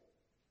raised?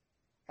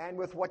 And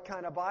with what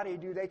kind of body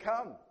do they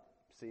come?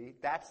 See,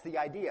 that's the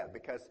idea,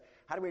 because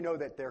how do we know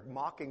that they're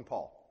mocking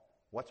Paul?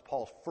 What's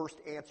Paul's first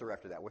answer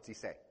after that? What's he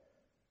say?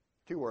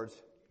 2 words,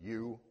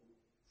 you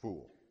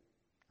fool.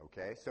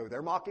 Okay, so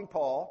they're mocking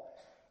Paul,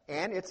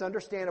 and it's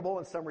understandable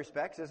in some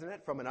respects, isn't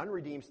it? From an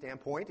unredeemed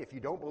standpoint, if you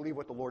don't believe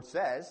what the Lord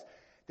says,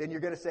 then you're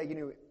going to say,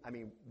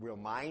 will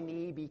my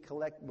knee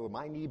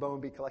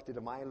bone be collected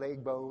to my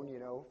leg bone,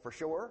 for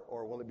sure?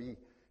 Or will it be,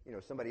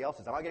 somebody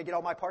else's? Am I going to get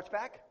all my parts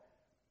back?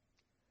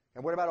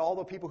 And what about all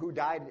the people who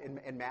died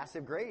in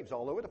massive graves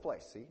all over the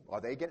place? See,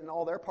 are they getting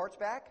all their parts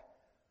back?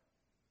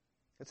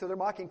 And so they're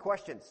mocking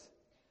questions.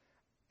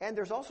 And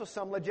there's also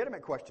some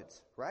legitimate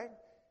questions, right?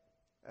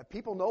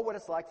 People know what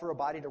it's like for a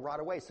body to rot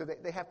away, so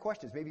they have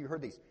questions. Maybe you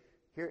heard these.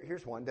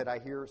 Here's one that I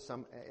hear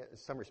some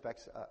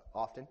respects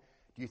often.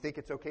 Do you think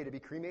it's okay to be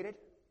cremated?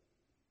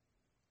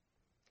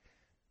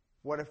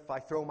 What if I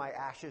throw my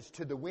ashes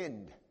to the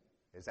wind?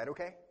 Is that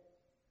okay?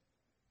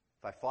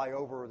 If I fly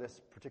over this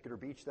particular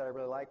beach that I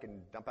really like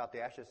and dump out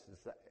the ashes,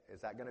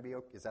 is that going to be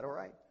okay? Is that all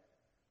right?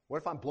 What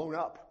if I'm blown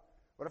up?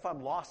 What if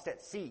I'm lost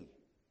at sea?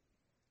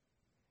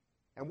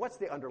 And what's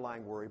the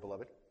underlying worry,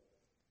 beloved?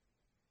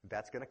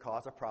 That's going to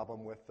cause a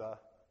problem with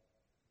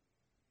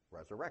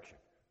resurrection,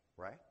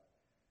 right?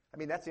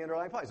 That's the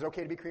underlying point. Is it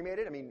okay to be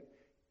cremated?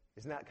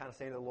 Isn't that kind of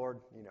saying to the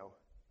Lord,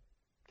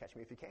 catch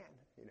me if you can,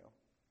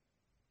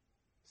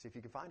 see if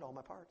you can find all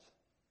my parts.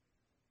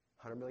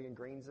 100 million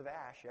grains of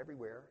ash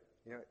everywhere,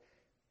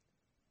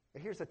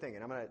 Here's the thing,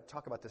 and I'm going to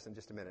talk about this in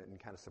just a minute and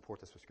kind of support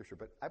this with Scripture,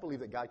 but I believe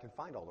that God can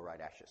find all the right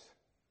ashes.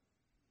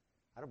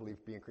 I don't believe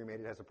being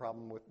cremated has a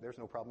problem with, there's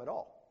no problem at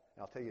all.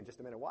 And I'll tell you in just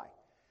a minute why.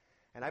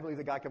 And I believe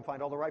that God can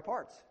find all the right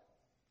parts.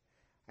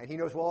 And He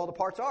knows what all the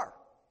parts are.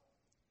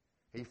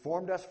 He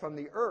formed us from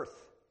the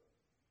earth,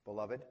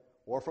 beloved,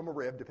 or from a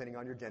rib, depending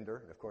on your gender.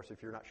 And of course,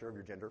 if you're not sure of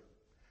your gender,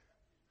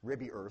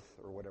 ribby earth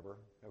or whatever,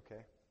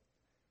 okay?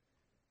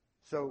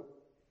 So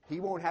He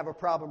won't have a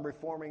problem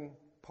reforming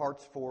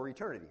parts for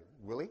eternity,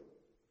 will He?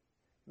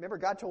 Remember,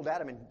 God told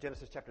Adam in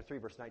Genesis chapter 3,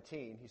 verse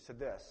 19, He said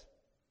this,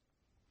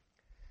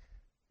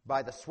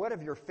 by the sweat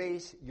of your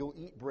face you'll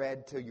eat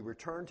bread till you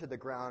return to the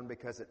ground,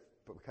 because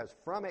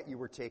from it you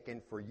were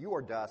taken, for you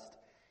are dust,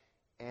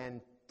 and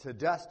to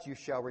dust you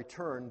shall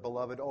return,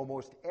 beloved.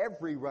 Almost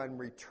everyone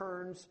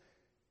returns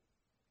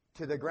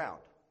to the ground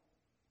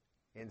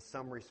in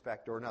some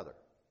respect or another.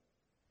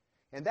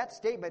 And that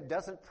statement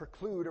doesn't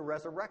preclude a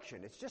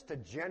resurrection. It's just a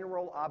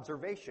general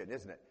observation,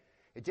 isn't it?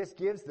 It just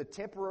gives the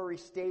temporary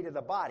state of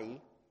the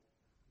body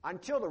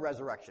until the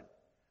resurrection.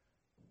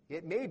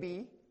 It may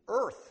be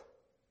earth,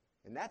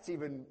 and that's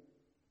even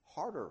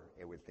harder,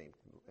 I would think.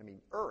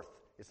 Earth.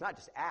 It's not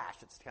just ash.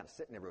 It's kind of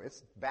sitting everywhere.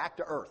 It's back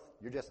to earth.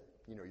 You're just,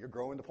 you're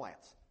growing the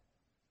plants,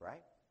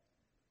 right?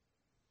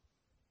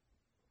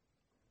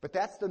 But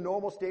that's the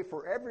normal state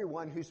for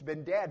everyone who's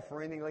been dead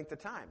for any length of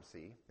time,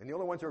 see? And the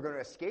only ones who are going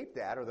to escape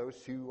that are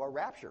those who are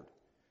raptured.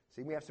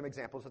 See, we have some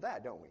examples of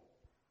that, don't we?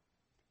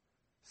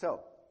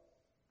 So,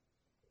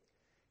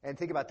 and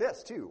think about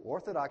this, too.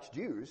 Orthodox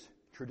Jews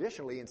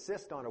traditionally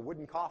insist on a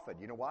wooden coffin.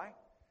 You know why?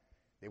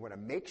 They want to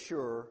make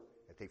sure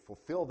that they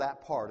fulfill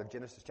that part of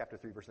Genesis chapter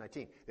 3, verse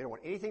 19. They don't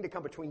want anything to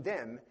come between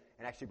them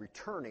and actually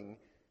returning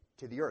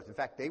to the earth. In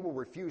fact, they will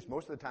refuse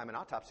most of the time an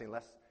autopsy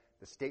unless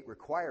the state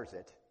requires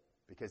it,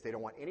 because they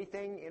don't want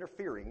anything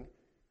interfering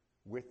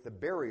with the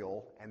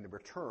burial and the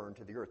return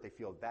to the earth. They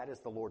feel that is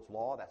the Lord's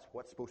law. That's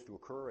what's supposed to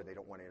occur, and they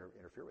don't want to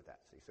interfere with that.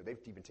 See, so they've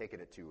even taken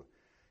it to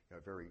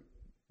very,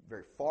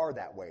 very far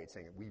that way,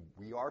 saying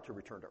we are to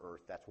return to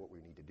earth. That's what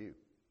we need to do.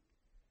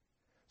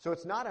 So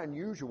it's not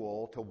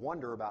unusual to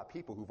wonder about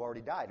people who've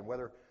already died and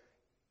whether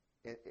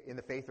in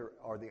the faith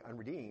are they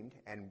unredeemed,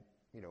 and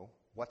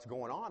what's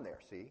going on there.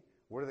 See,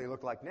 what do they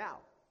look like now?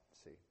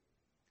 See,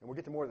 and we'll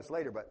get to more of this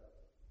later, but.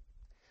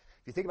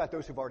 If you think about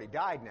those who've already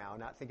died now,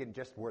 not thinking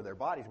just where their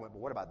bodies went, but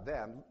what about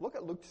them? Look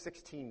at Luke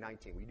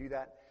 16:19. We do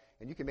that,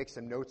 and you can make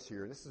some notes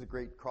here. This is a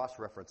great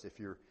cross-reference if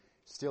you're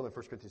still in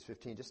 1 Corinthians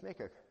 15. Just make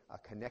a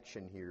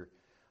connection here,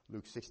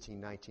 Luke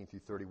 16:19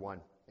 through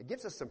 31. It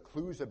gives us some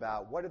clues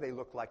about what do they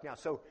look like now.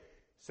 So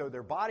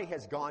their body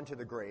has gone to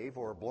the grave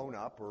or blown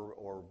up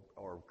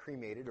or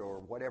cremated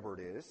or whatever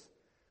it is.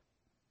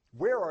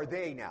 Where are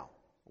they now?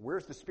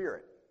 Where's the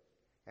spirit?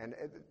 And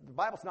the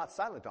Bible's not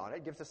silent on it.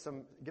 It gives us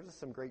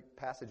some great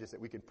passages that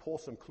we can pull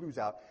some clues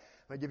out.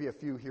 I'm going to give you a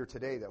few here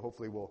today that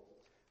hopefully will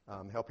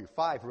help you.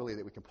 5, really,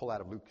 that we can pull out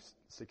of Luke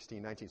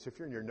 16:19. So if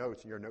you're in your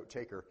notes and you're a note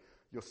taker,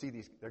 you'll see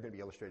these. They're going to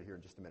be illustrated here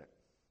in just a minute.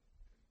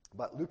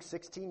 But Luke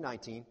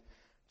 16:19,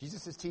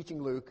 Jesus is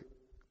teaching Luke.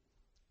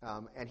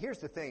 And here's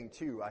the thing,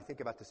 too. I think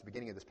about this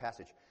beginning of this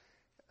passage.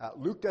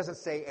 Luke doesn't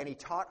say, and he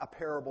taught a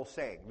parable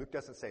saying. Luke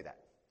doesn't say that.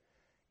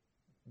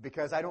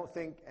 Because I don't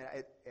think,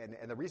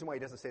 and the reason why he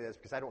doesn't say that is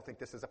because I don't think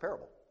this is a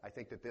parable. I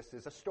think that this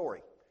is a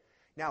story.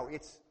 Now,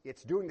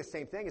 it's doing the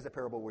same thing as a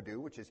parable would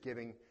do, which is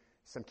giving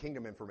some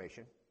kingdom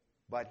information.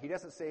 But he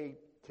doesn't say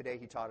today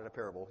he taught it a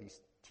parable. He's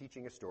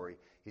teaching a story.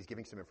 He's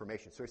giving some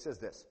information. So he says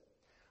this.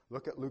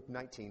 Look at Luke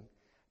 19.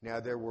 Now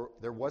there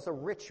was a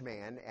rich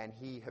man, and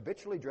he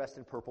habitually dressed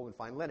in purple and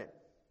fine linen,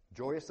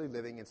 joyously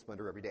living in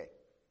splendor every day.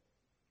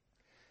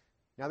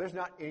 Now there's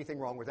not anything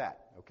wrong with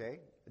that, okay?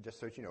 Just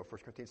so you know,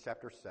 1 Corinthians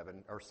chapter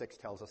 7 or 6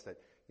 tells us that,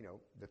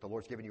 that the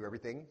Lord's given you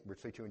everything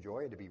richly to enjoy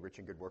and to be rich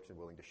in good works and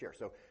willing to share.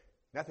 So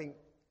nothing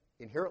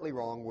inherently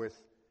wrong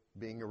with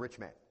being a rich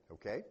man,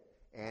 okay?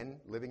 And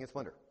living in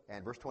splendor.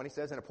 And verse 20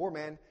 says, and a poor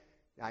man,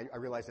 I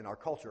realize in our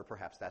culture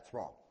perhaps that's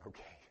wrong,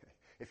 okay?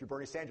 If you're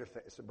Bernie Sanders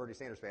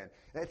fan,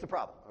 that's the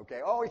problem,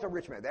 okay? Oh, he's a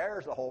rich man.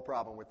 There's the whole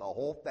problem with the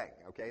whole thing,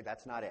 okay?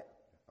 That's not it,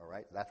 all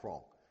right? That's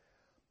wrong.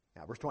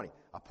 Now, verse 20.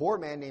 A poor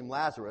man named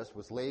Lazarus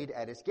was laid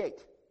at his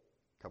gate,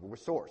 covered with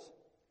sores.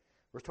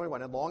 Verse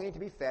 21. And longing to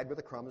be fed with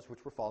the crumbs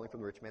which were falling from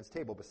the rich man's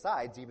table.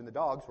 Besides, even the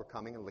dogs were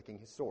coming and licking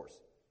his sores.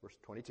 Verse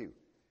 22.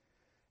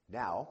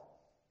 Now,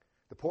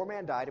 the poor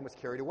man died and was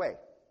carried away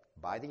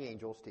by the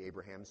angels to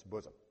Abraham's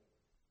bosom.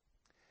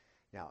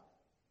 Now,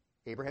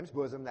 Abraham's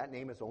bosom, that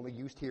name is only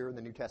used here in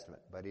the New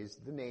Testament, but is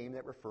the name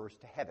that refers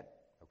to heaven.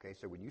 Okay,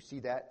 so when you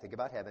see that, think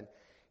about heaven.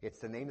 It's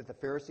the name that the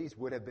Pharisees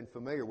would have been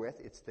familiar with.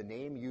 It's the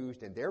name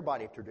used in their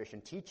body of tradition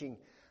teaching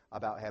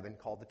about heaven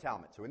called the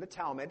Talmud. So in the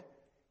Talmud,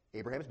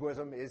 Abraham's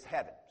bosom is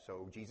heaven.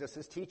 So Jesus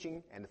is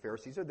teaching, and the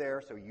Pharisees are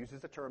there, so he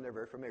uses a term they're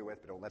very familiar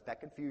with, but don't let that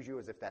confuse you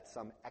as if that's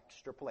some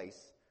extra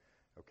place.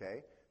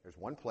 Okay? There's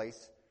one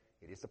place.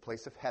 It is the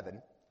place of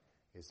heaven.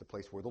 It is the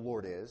place where the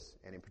Lord is,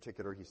 and in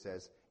particular, he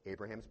says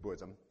Abraham's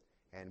bosom,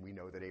 and we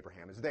know that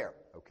Abraham is there.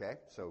 Okay?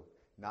 So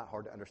not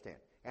hard to understand.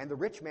 And the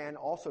rich man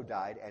also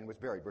died and was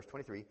buried. Verse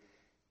 23.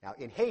 Now,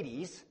 in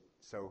Hades,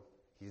 so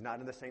he's not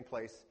in the same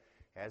place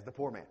as the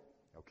poor man.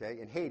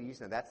 Okay? In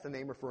Hades, and that's the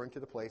name referring to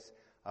the place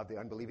of the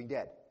unbelieving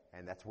dead.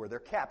 And that's where they're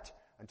kept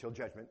until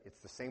judgment. It's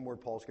the same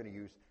word Paul's going to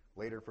use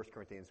later in 1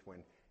 Corinthians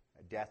when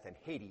death and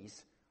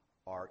Hades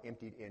are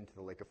emptied into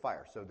the lake of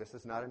fire. So this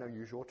is not an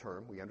unusual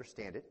term. We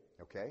understand it.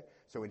 Okay?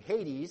 So in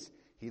Hades,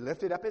 he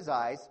lifted up his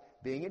eyes,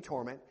 being in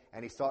torment,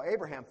 and he saw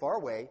Abraham far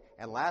away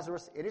and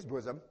Lazarus in his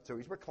bosom. So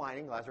he's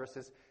reclining. Lazarus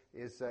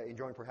is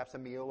enjoying perhaps a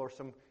meal or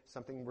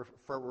something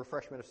for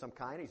refreshment of some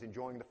kind. He's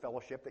enjoying the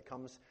fellowship that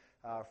comes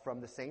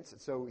from the saints.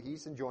 So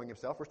he's enjoying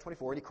himself. Verse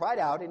 24, and he cried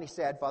out and he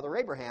said, Father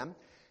Abraham,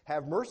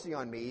 have mercy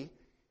on me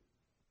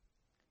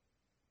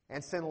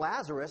and send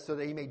Lazarus so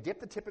that he may dip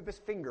the tip of his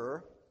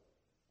finger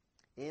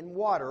in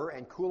water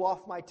and cool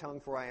off my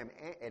tongue, for I am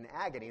in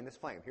agony in this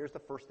flame. Here's the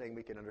first thing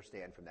we can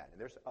understand from that. And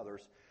there's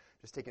others,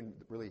 just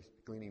really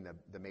gleaning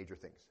the major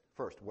things.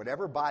 First,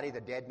 whatever body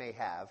the dead may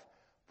have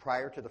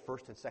prior to the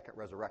first and second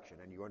resurrection,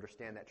 and you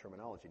understand that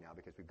terminology now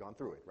because we've gone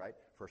through it, right?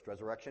 First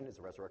resurrection is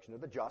the resurrection of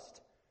the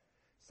just.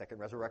 Second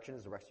resurrection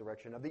is the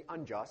resurrection of the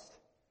unjust.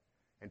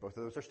 And both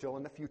of those are still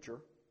in the future,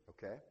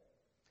 okay?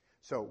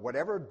 So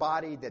whatever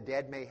body the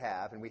dead may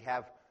have, and we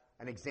have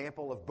an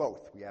example of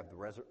both. We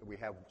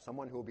have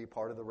someone who will be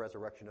part of the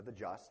resurrection of the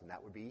just, and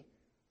that would be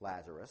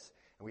Lazarus.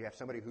 And we have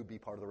somebody who would be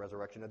part of the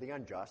resurrection of the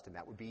unjust, and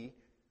that would be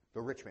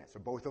the rich man. So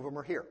both of them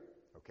are here,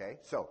 okay?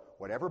 So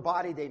whatever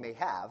body they may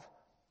have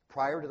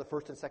prior to the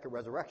first and second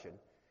resurrection,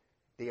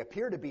 they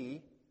appear to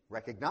be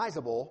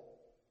recognizable.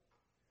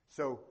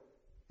 So,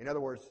 in other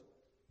words,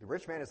 the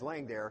rich man is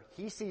laying there.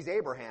 He sees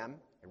Abraham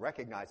and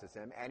recognizes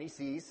him, and he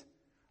sees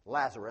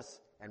Lazarus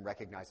and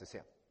recognizes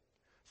him.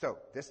 So,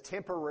 this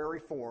temporary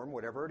form,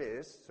 whatever it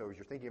is, so as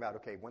you're thinking about,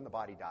 okay, when the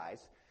body dies,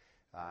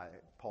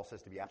 Paul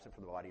says to be absent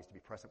from the body is to be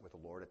present with the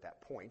Lord at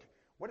that point.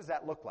 What does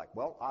that look like?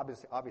 Well,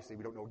 obviously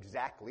we don't know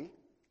exactly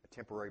a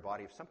temporary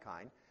body of some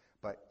kind,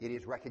 but it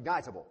is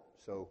recognizable.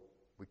 So,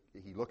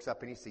 he looks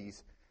up and he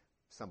sees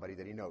somebody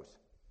that he knows.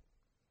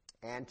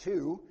 And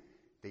two,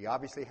 they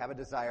obviously have a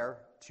desire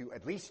to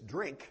at least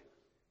drink,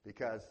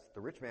 because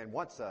the rich man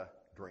wants a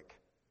drink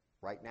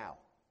right now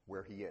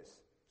where he is.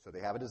 So they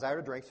have a desire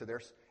to drink, so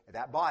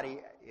that body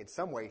in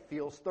some way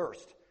feels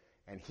thirst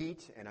and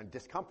heat and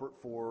discomfort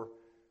for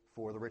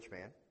the rich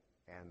man.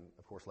 And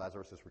of course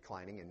Lazarus is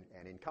reclining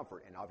and in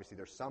comfort. And obviously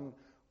there's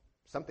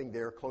something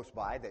there close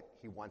by that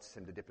he wants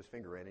him to dip his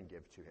finger in and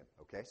give to him.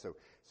 Okay, so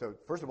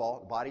first of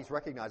all, the body's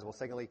recognizable.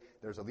 Secondly,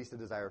 there's at least a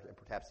desire to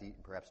perhaps eat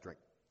and perhaps drink.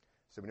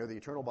 So we know the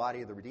eternal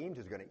body of the redeemed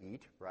is going to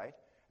eat, right?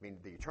 I mean,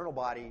 the eternal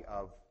body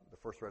of the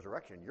first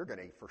resurrection, you're going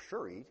to for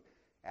sure eat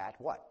at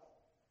what?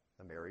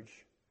 The marriage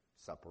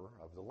supper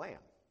of the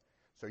Lamb.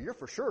 So you're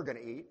for sure going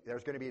to eat.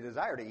 There's going to be a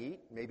desire to eat.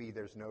 Maybe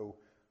there's no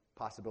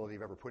possibility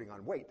of ever putting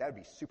on weight. That would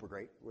be super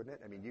great, wouldn't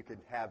it? I mean, you could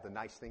have the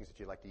nice things that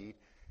you like to eat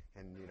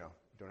and,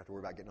 don't have to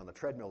worry about getting on the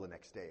treadmill the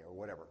next day or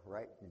whatever,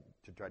 right?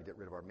 To try to get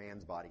rid of our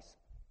man's bodies.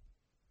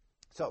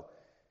 So,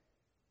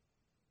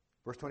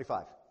 verse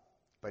 25.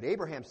 But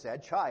Abraham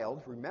said,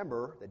 Child,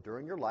 remember that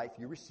during your life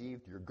you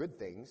received your good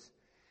things,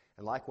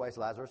 and likewise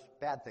Lazarus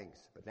bad things.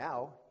 But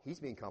now he's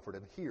being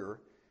comforted here,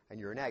 and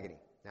you're in agony.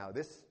 Now,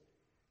 this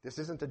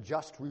isn't a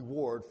just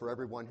reward for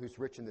everyone who's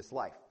rich in this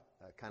life,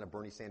 kind of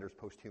Bernie Sanders'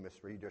 posthumous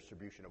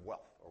redistribution of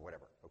wealth or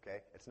whatever,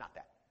 okay? It's not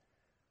that.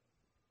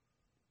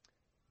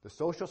 The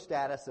social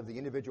status of the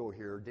individual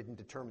here didn't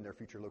determine their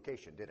future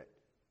location, did it?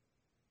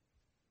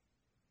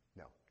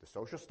 No. The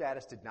social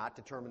status did not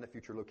determine the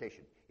future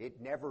location.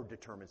 It never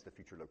determines the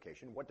future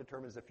location. What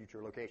determines the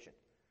future location?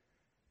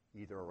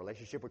 Either a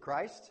relationship with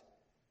Christ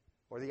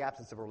or the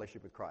absence of a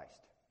relationship with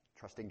Christ.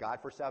 Trusting God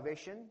for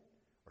salvation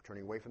or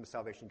turning away from the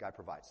salvation God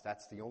provides.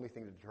 That's the only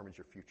thing that determines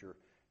your future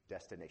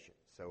destination.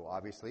 So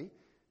obviously,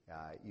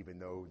 even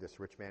though this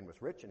rich man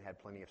was rich and had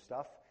plenty of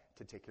stuff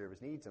to take care of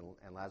his needs,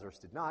 and Lazarus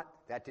did not,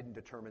 that didn't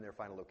determine their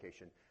final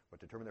location. What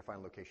determined their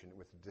final location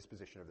was the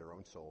disposition of their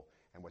own soul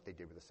and what they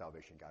did with the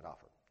salvation God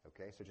offered.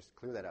 Okay, so just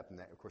clear that up, and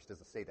that, of course,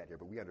 doesn't say that here,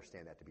 but we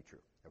understand that to be true.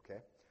 Okay,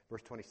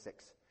 verse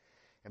 26.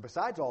 And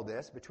besides all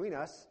this, between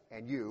us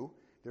and you,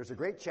 there's a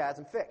great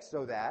chasm fixed,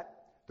 so that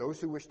those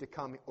who wish to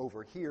come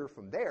over here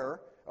from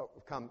there,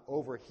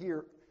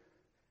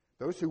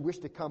 those who wish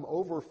to come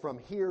over from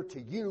here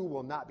to you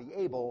will not be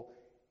able,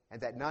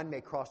 and that none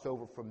may cross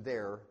over from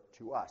there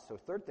to us. So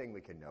third thing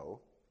we can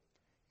know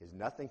is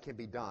nothing can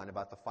be done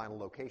about the final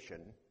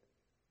location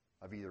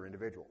of either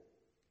individual.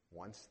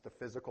 Once the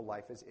physical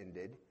life is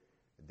ended,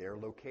 their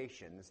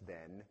locations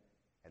then,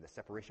 and the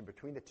separation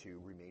between the two,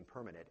 remain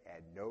permanent,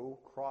 and no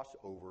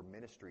crossover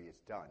ministry is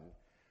done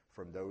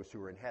from those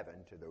who are in heaven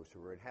to those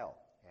who are in hell.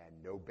 And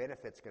no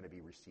benefit's going to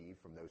be received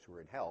from those who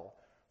are in hell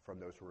from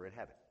those who are in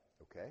heaven.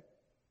 Okay?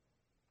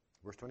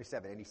 Verse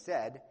 27, and he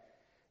said,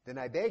 then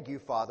I beg you,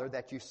 Father,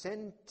 that you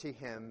send to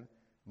him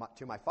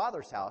to my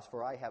father's house,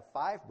 for I have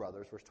 5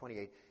 brothers, verse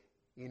 28,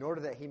 in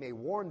order that he may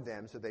warn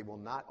them so they will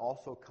not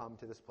also come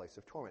to this place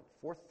of torment.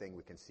 Fourth thing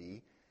we can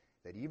see,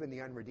 that even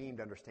the unredeemed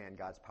understand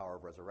God's power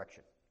of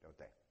resurrection, don't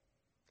they?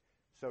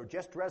 So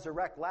just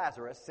resurrect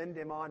Lazarus, send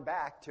him on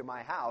back to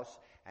my house,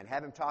 and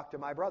have him talk to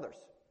my brothers.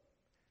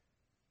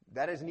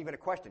 That isn't even a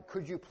question.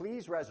 Could you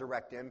please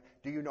resurrect him?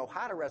 Do you know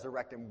how to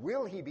resurrect him?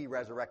 Will he be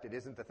resurrected?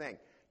 Isn't the thing.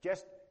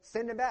 Just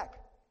send him back.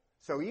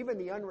 So even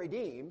the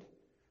unredeemed,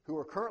 who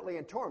are currently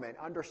in torment,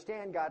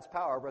 understand God's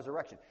power of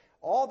resurrection.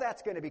 All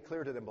that's going to be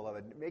clear to them,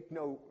 beloved.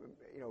 You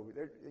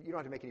don't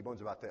have to make any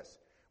bones about this.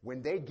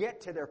 When they get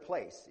to their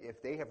place,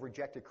 if they have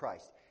rejected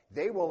Christ,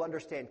 they will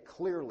understand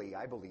clearly,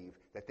 I believe,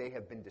 that they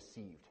have been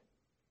deceived.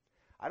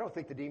 I don't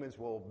think the demons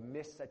will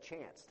miss a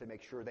chance to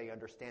make sure they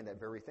understand that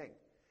very thing.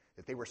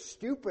 That they were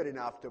stupid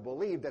enough to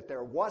believe that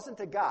there wasn't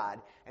a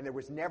God and there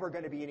was never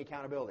going to be any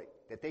accountability.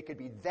 That they could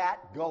be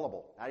that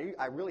gullible.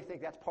 I really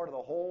think that's part of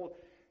the whole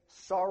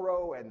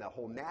sorrow and the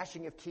whole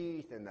gnashing of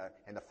teeth and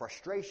the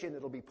frustration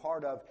that'll be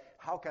part of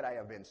how could I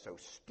have been so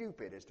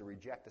stupid as to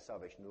reject the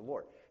salvation of the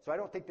Lord. So I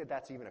don't think that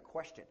that's even a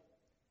question.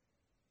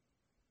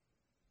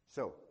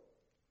 So,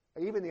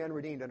 even the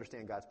unredeemed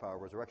understand God's power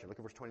of resurrection. Look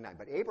at verse 29.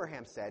 But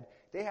Abraham said,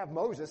 they have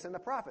Moses and the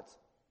prophets.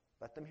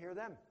 Let them hear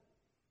them.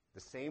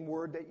 The same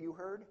word that you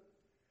heard,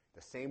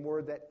 the same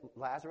word that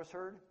Lazarus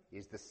heard,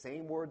 is the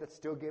same word that's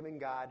still giving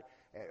God,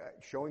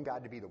 showing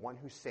God to be the one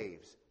who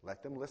saves.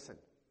 Let them listen.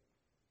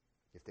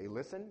 If they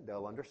listen,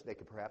 they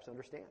could perhaps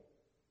understand.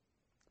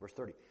 Verse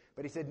 30.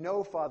 But he said,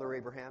 no, Father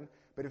Abraham,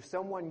 but if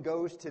someone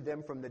goes to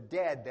them from the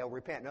dead, they'll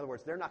repent. In other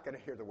words, they're not going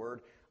to hear the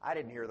word. I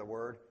didn't hear the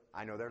word.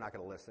 I know they're not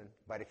going to listen.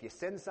 But if you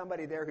send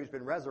somebody there who's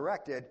been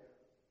resurrected,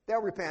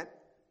 they'll repent.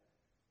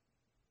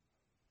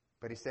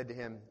 But he said to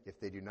him, if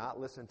they do not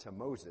listen to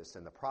Moses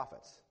and the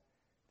prophets,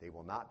 they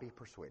will not be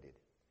persuaded,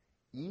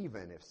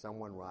 even if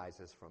someone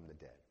rises from the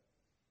dead.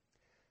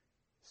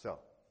 So,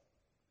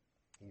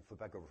 you can flip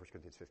back over 1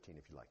 Corinthians 15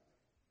 if you like.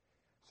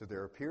 So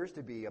there appears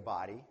to be a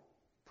body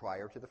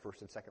prior to the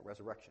first and second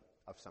resurrection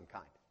of some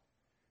kind.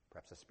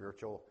 Perhaps a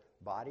spiritual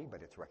body,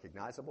 but it's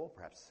recognizable.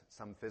 Perhaps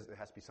there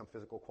has to be some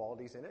physical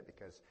qualities in it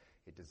because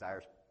it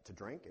desires to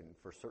drink and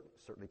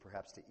certainly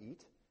perhaps to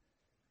eat.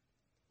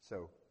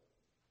 So,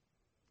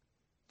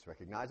 it's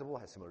recognizable,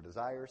 has similar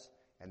desires.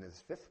 And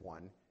this fifth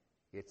one,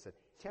 it's a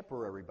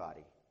temporary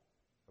body.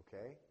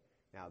 Okay?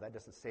 Now, that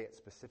doesn't say it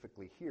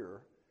specifically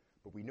here,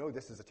 but we know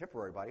this is a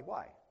temporary body.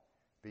 Why?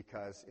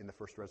 Because in the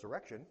first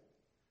resurrection,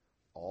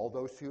 all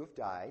those who have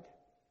died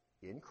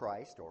in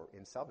Christ or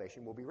in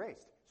salvation will be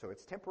raised. So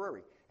it's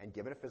temporary and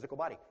given a physical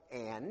body.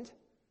 And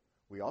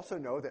we also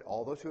know that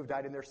all those who have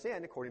died in their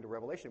sin, according to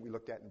Revelation, we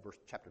looked at in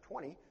chapter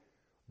 20,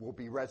 will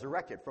be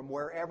resurrected from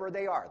wherever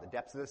they are. The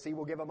depths of the sea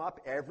will give them up.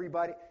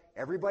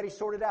 Everybody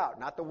sorted out.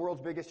 Not the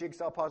world's biggest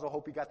jigsaw puzzle.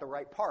 Hope you got the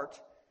right part.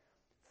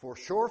 For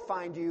sure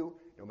find you,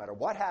 no matter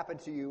what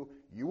happened to you,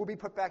 you will be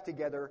put back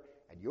together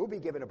and you'll be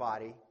given a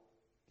body.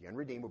 The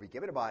unredeemed will be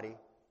given a body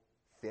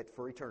fit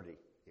for eternity.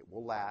 It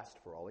will last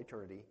for all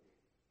eternity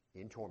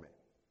in torment.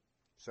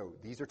 So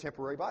these are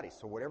temporary bodies.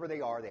 So whatever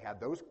they are, they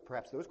have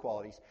perhaps those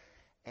qualities,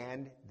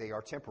 and they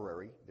are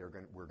temporary.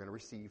 We're going to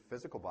receive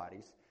physical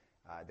bodies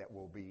that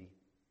will be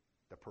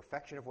the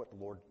perfection of what the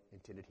Lord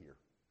intended here.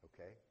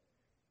 Okay?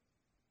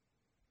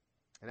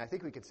 And I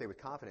think we can say with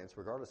confidence,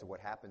 regardless of what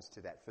happens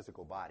to that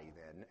physical body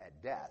then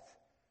at death,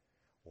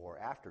 or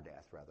after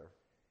death rather,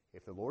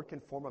 If the Lord can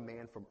form a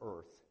man from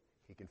earth,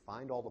 he can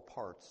find all the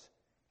parts,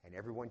 and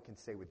everyone can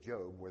say with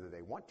Job, whether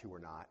they want to or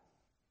not,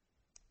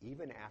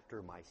 even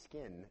after my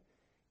skin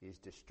is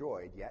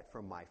destroyed, yet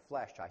from my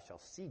flesh I shall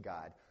see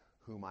God,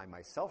 whom I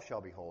myself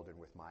shall behold, and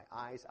with my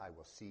eyes I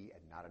will see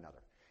and not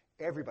another.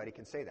 Everybody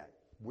can say that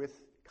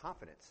with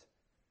confidence.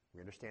 We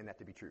understand that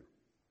to be true.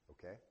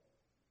 Okay?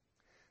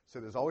 So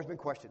there's always been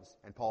questions,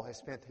 and Paul has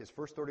spent his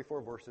first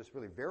 34 verses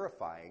really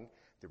verifying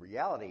the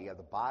reality of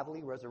the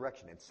bodily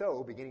resurrection. And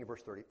so, beginning in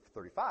verse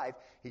 35,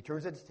 he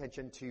turns his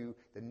attention to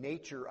the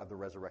nature of the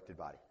resurrected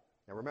body.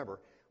 Now remember,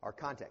 our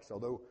context.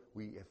 Although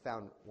we have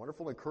found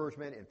wonderful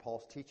encouragement in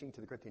Paul's teaching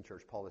to the Corinthian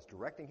church, Paul is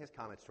directing his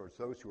comments towards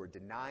those who are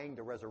denying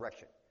the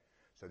resurrection.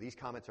 So these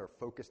comments are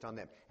focused on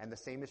them. And the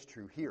same is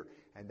true here.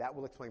 And that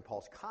will explain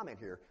Paul's comment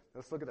here.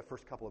 Let's look at the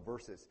first couple of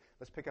verses.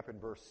 Let's pick up in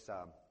verse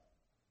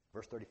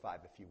 35,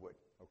 if you would.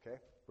 Okay?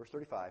 Verse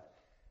 35.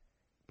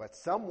 But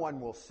someone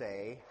will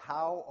say,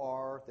 how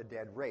are the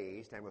dead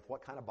raised, and with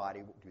what kind of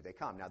body do they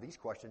come? Now these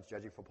questions,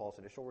 judging from Paul's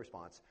initial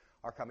response,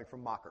 are coming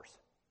from mockers.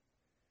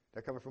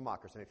 They're coming from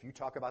mockers. And if you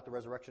talk about the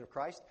resurrection of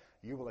Christ,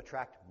 you will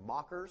attract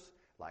mockers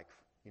like,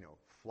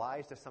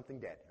 flies to something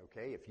dead.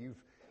 Okay? If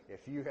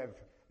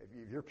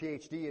your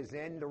PhD is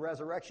in the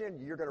resurrection,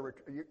 you're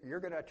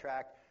going to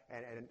attract,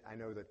 and I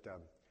know that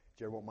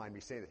Jared won't mind me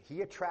saying that,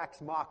 he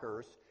attracts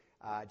mockers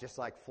just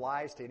like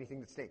flies to anything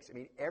that stinks. I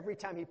mean, every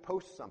time he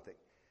posts something,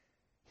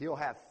 he'll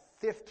have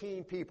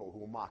 15 people who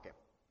will mock him.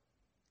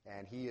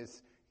 And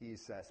he's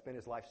spent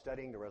his life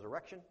studying the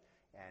resurrection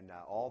and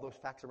all those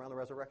facts around the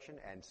resurrection,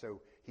 and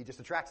so he just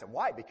attracts them.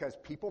 Why? Because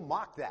people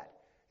mock that.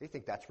 They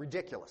think that's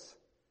ridiculous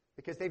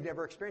because they've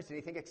never experienced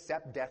anything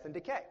except death and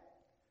decay.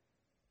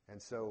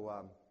 And so,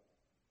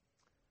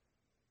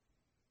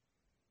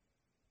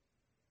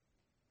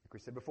 like we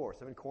said before,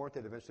 some in Corinth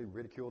had eventually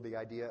ridiculed the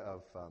idea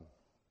of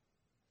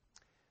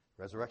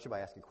resurrection by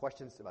asking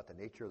questions about the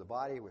nature of the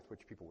body with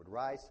which people would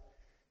rise.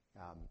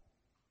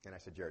 And I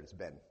said, Jared, it's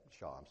Ben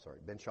Shaw. I'm sorry.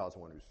 Ben Shaw is the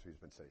one who's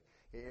been studying.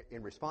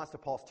 In response to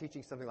Paul's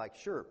teaching, something like,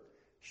 sure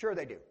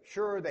they do.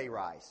 Sure they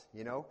rise.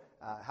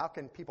 How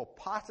can people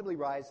possibly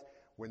rise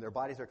when their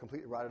bodies are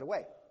completely rotted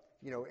away?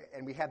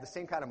 And we have the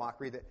same kind of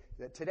mockery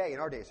that today in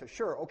our day. So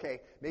sure, okay,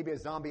 maybe a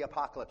zombie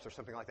apocalypse or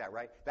something like that,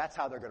 right? That's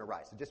how they're going to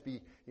rise. So just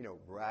be,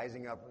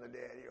 rising up from the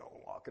dead,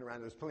 walking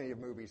around. There's plenty of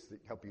movies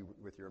that help you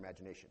with your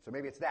imagination. So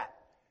maybe it's that.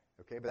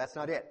 Okay, but that's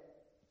not it.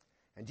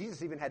 And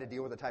Jesus even had to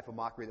deal with the type of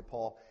mockery that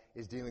Paul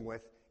is dealing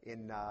with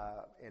in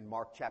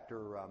Mark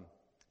chapter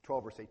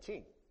 12, verse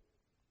 18.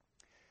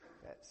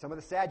 Some of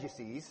the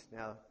Sadducees,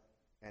 now,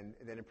 and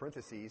then in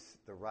parentheses,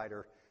 the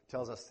writer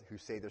tells us who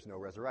say there's no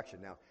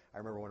resurrection. Now, I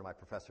remember one of my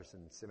professors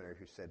in seminary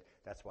who said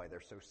that's why they're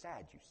so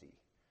sad, you see,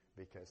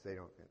 because they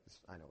don't,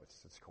 I know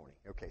it's corny.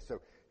 Okay, so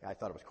I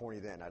thought it was corny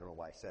then. I don't know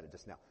why I said it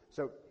just now.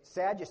 So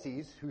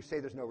Sadducees who say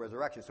there's no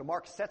resurrection. So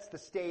Mark sets the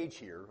stage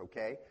here,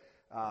 okay?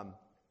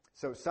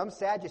 So some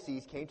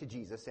Sadducees came to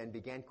Jesus and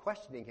began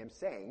questioning him,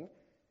 saying,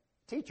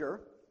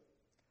 Teacher,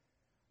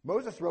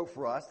 Moses wrote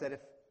for us that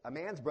if a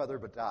man's brother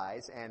but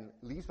dies and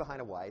leaves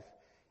behind a wife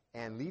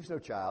and leaves no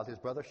child, his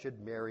brother should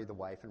marry the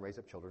wife and raise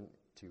up children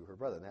to her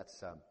brother. And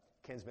that's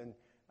kinsman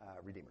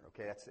redeemer.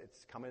 Okay,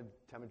 it's coming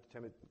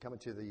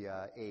to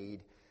the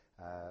aid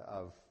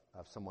of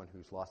someone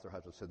who's lost their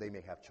husband, so they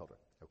may have children.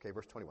 Okay,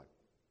 verse 21.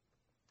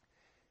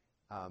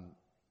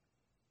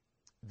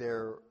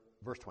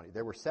 Verse 20,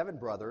 there were 7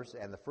 brothers,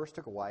 and the first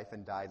took a wife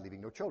and died,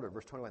 leaving no children.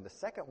 Verse 21, the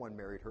second one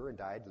married her and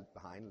died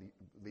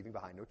leaving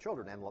behind no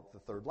children, and the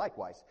third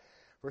likewise.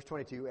 Verse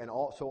 22,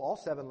 so all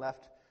 7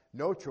 left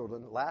no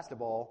children. Last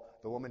of all,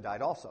 the woman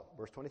died also.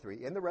 Verse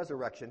 23, in the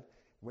resurrection,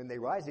 when they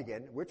rise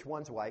again, which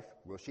one's wife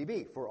will she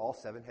be? For all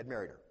 7 had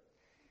married her.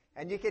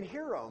 And you can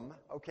hear them,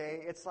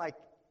 okay, it's like,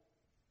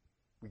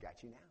 we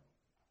got you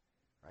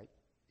now, right?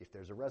 If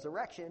there's a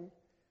resurrection,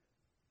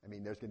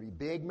 there's going to be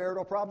big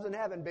marital problems in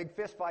heaven, big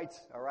fist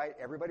fights, all right?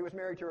 Everybody was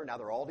married to her. Now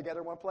they're all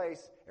together in one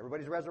place.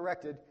 Everybody's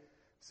resurrected.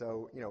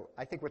 So,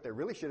 I think what they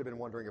really should have been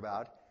wondering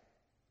about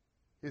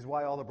is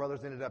why all the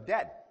brothers ended up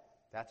dead.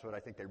 That's what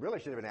I think they really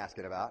should have been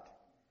asking about,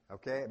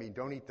 okay?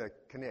 Don't eat the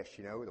knish,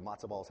 the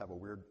matzo balls have a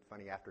weird,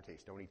 funny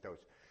aftertaste. Don't eat those.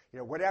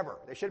 Whatever.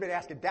 They should have been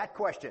asking that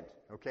question,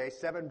 okay?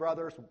 7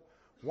 brothers,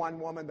 1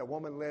 woman, the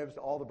woman lives,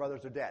 all the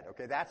brothers are dead,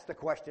 okay? That's the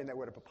question that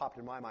would have popped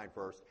in my mind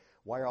first.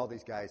 Why are all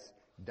these guys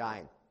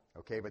dying?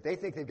 Okay, but they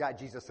think they've got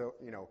Jesus,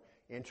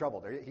 in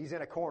trouble. He's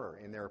in a corner,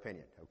 in their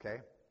opinion, okay?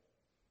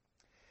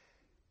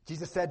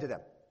 Jesus said to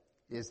them,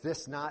 is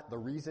this not the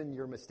reason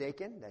you're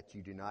mistaken, that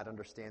you do not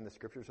understand the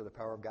Scriptures or the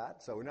power of God?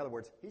 So, in other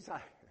words, he's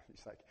like,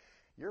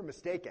 you're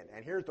mistaken,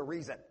 and here's the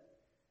reason.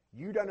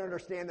 You don't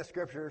understand the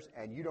Scriptures,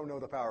 and you don't know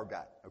the power of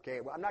God,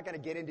 okay? Well, I'm not going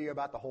to get into you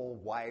about the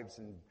whole wives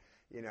and,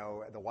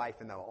 the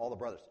wife and all the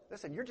brothers.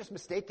 Listen, you're just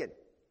mistaken,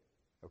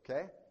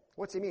 okay?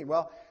 What's he mean?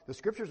 Well, the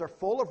Scriptures are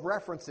full of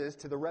references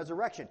to the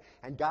resurrection,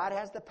 and God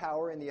has the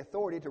power and the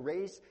authority to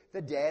raise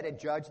the dead and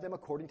judge them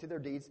according to their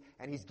deeds,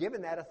 and he's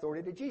given that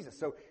authority to Jesus.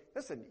 So,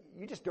 listen,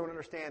 you just don't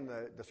understand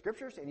the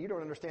Scriptures, and you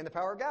don't understand the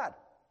power of God.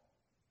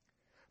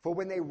 For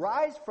when they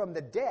rise from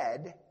the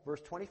dead,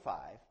 verse 25,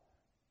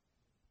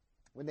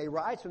 When they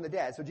rise from the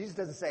dead, so Jesus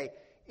doesn't say,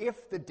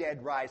 if the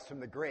dead rise from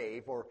the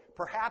grave, or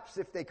perhaps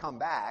if they come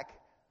back.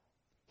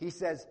 He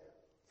says,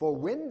 for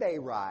when they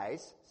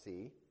rise,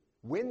 see,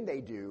 when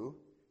they do,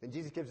 then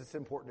Jesus gives us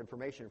important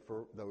information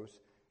for those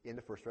in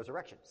the first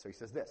resurrection. So he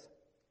says this,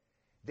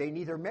 they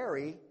neither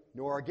marry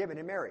nor are given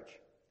in marriage.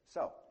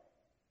 So,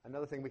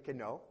 another thing we can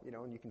know,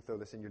 and you can throw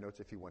this in your notes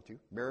if you want to,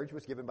 marriage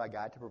was given by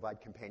God to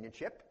provide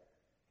companionship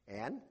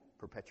and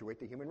perpetuate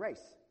the human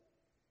race,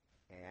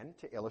 and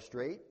to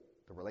illustrate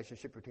the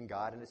relationship between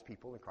God and his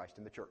people and Christ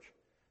and the church.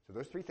 So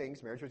those three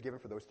things, marriage was given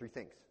for those three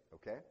things,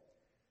 okay?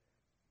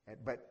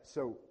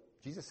 So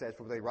Jesus says,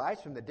 for when they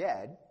rise from the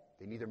dead,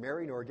 they neither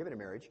marry nor are given in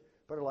marriage,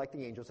 but are like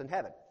the angels in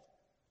heaven.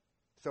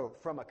 So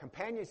from a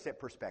companionship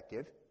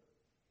perspective,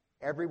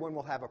 everyone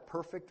will have a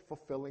perfect,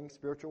 fulfilling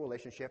spiritual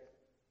relationship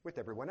with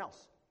everyone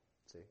else.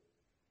 See?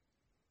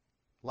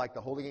 Like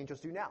the holy angels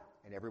do now.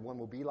 And everyone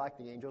will be like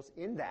the angels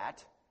in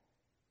that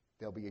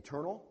they'll be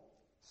eternal,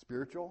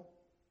 spiritual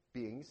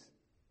beings,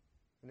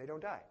 and they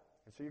don't die.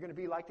 And so you're going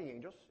to be like the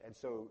angels. And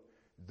so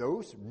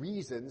those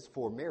reasons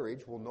for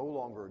marriage will no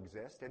longer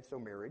exist, and so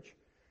marriage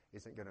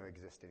isn't going to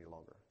exist any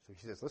longer. So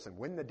he says, listen,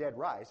 when the dead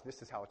rise,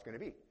 this is how it's going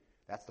to be.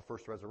 That's the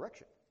first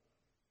resurrection.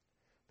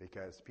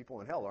 Because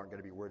people in hell aren't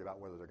going to be worried about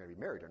whether they're going to be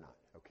married or not,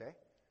 okay?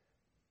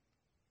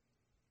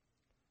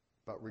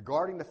 But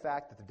regarding the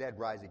fact that the dead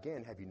rise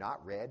again, have you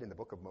not read in the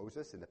book of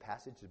Moses, in the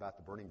passage about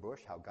the burning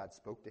bush, how God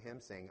spoke to him,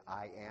 saying,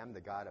 I am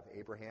the God of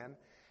Abraham,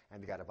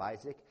 and the God of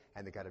Isaac,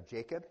 and the God of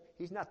Jacob?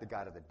 He's not the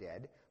God of the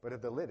dead, but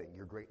of the living.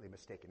 You're greatly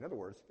mistaken. In other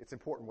words, it's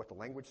important what the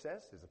language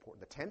says. It's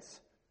important the tense,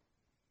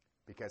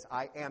 because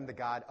I am the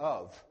God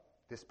of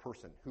this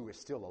person who is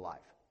still alive.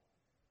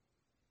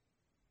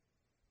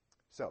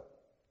 So,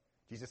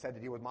 Jesus had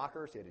to deal with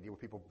mockers. He had to deal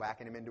with people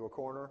backing him into a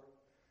corner.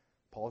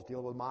 Paul's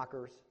dealing with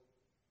mockers.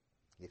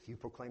 If you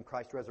proclaim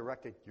Christ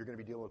resurrected, you're going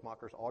to be dealing with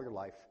mockers all your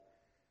life.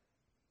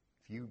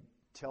 If you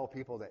tell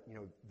people that,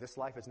 this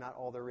life is not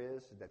all there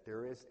is, that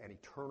there is an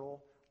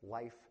eternal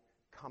life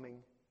coming,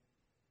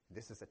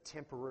 this is a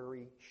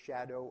temporary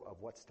shadow of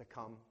what's to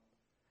come,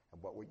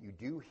 and what you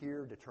do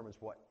here determines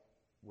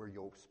where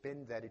you'll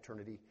spend that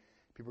eternity,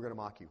 people are going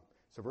to mock you.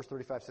 So verse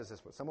 35 says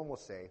this, someone will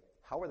say,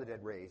 how are the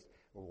dead raised?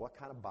 Or what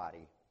kind of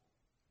body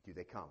do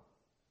they come?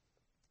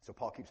 So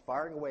Paul keeps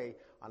firing away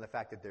on the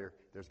fact that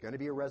there's going to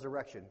be a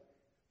resurrection,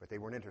 but they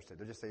weren't interested.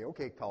 They'll just say,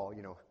 okay, Paul,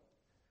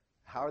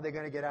 how are they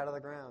going to get out of the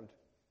ground?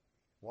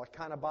 What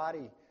kind of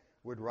body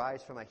would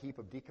rise from a heap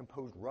of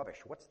decomposed rubbish?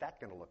 What's that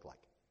going to look like?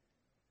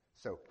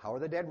 So how are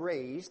the dead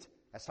raised?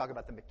 Let's talk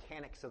about the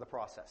mechanics of the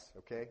process,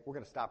 okay? We're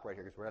going to stop right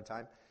here because we're out of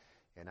time,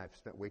 and I've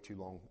spent way too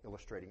long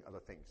illustrating other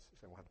things,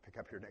 so we'll have to pick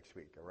up here next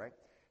week, all right?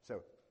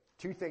 So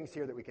two things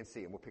here that we can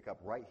see, and we'll pick up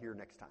right here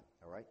next time,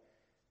 all right?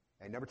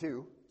 And number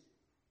two,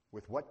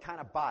 with what kind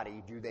of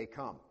body do they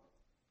come?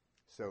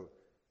 So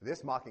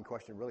this mocking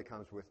question really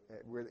comes with,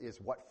 is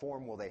what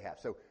form will they have?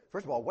 So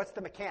first of all, what's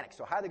the mechanics?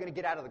 So how are they going to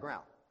get out of the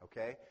ground,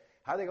 okay?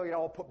 How are they going to get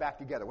all put back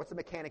together? What's the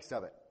mechanics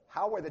of it?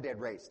 How were the dead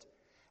raised?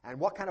 And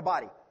what kind of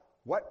body?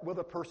 What will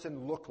the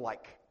person look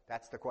like?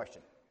 That's the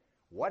question.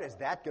 What is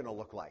that going to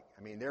look like?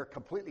 I mean, they're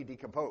completely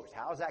decomposed.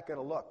 How is that going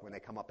to look when they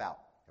come up out,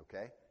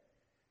 okay?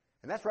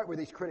 And that's right where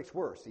these critics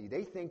were. See,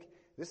 they think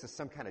this is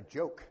some kind of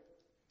joke.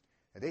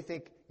 And they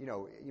think,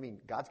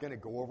 God's going to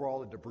go over all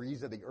the debris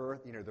of the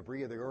earth,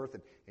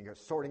 and go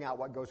sorting out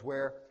what goes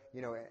where,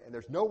 and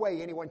there's no way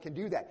anyone can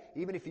do that.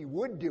 Even if he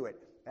would do it,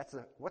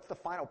 what's the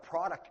final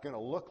product going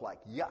to look like?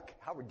 Yuck.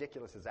 How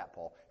ridiculous is that,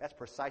 Paul? That's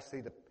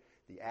precisely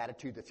the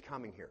attitude that's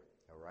coming here,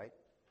 all right?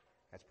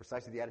 That's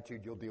precisely the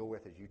attitude you'll deal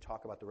with as you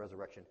talk about the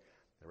resurrection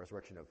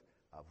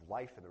of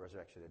life and the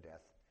resurrection of death.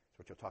 That's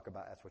what you'll talk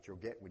about. That's what you'll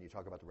get when you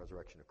talk about the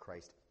resurrection of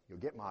Christ. You'll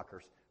get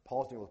mockers.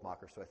 Paul's dealing with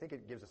mockers, so I think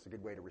it gives us a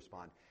good way to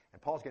respond.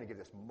 And Paul's going to give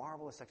this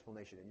marvelous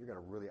explanation, and you're going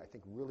to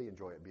really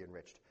enjoy it, be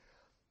enriched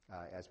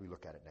as we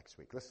look at it next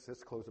week.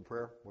 Let's close in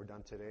prayer. We're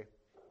done today.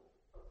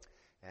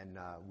 And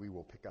we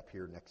will pick up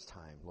here next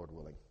time, Lord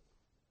willing.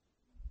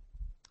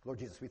 Lord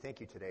Jesus, we thank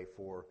you today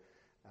for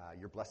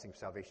your blessing of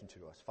salvation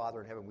to us.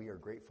 Father in heaven, we are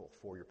grateful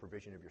for your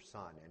provision of your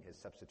Son and his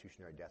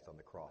substitutionary death on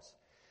the cross.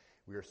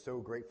 We are so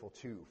grateful,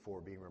 too,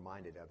 for being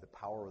reminded of the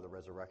power of the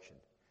resurrection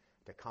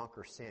to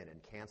conquer sin and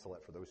cancel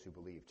it for those who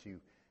believe, to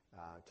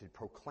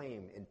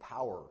proclaim in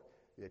power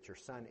that your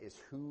Son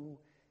is who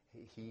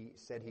he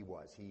said he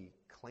was. He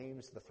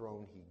claims the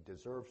throne, he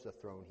deserves the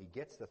throne, he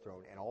gets the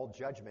throne, and all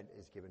judgment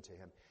is given to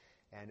him.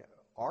 And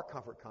our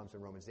comfort comes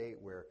in Romans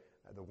 8, where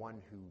the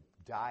one who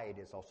died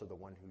is also the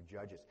one who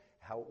judges.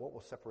 What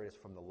will separate us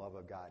from the love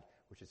of God,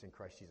 which is in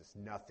Christ Jesus?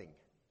 Nothing.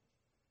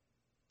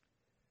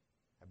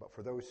 But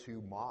for those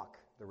who mock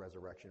the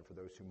resurrection, for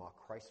those who mock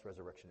Christ's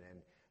resurrection and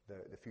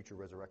the future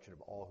resurrection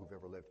of all who've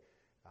ever lived,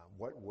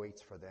 what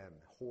waits for them?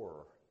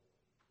 Horror.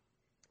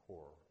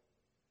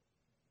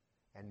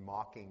 And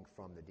mocking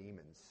from the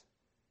demons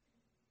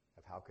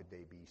of how could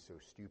they be so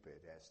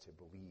stupid as to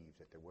believe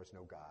that there was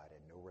no God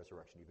and no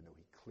resurrection, even though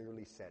he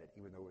clearly said it,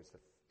 even though it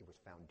was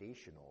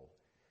foundational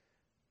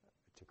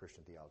to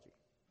Christian theology.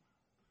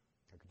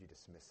 How could you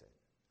dismiss it?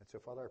 And so,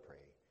 Father, I pray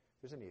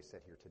there's any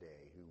set here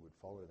today who would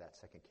fall into that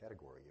second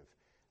category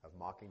of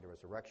mocking the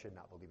resurrection,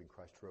 not believing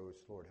Christ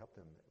rose, Lord, help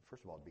them,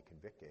 first of all, to be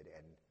convicted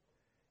and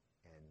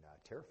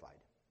terrified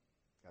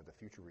of the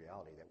future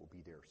reality that will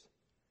be theirs.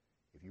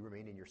 If you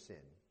remain in your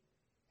sin,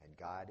 and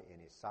God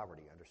in his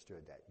sovereignty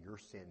understood that your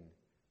sin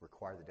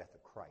required the death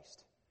of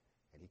Christ,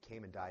 and he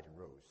came and died and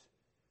rose,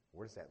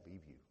 where does that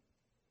leave you?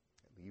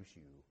 It leaves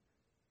you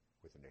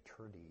with an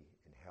eternity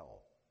in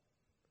hell,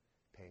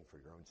 paying for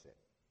your own sin.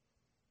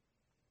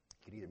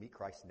 You can either meet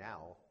Christ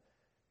now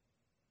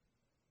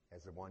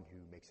as the one who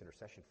makes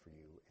intercession for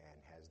you and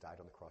has died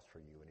on the cross for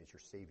you and is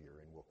your Savior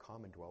and will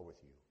come and dwell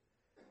with you,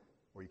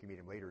 or you can meet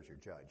him later as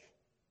your judge,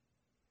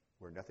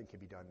 where nothing can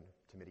be done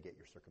to mitigate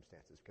your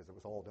circumstances because it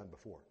was all done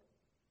before.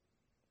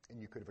 And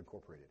you could have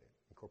incorporated it.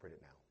 Incorporate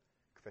it now.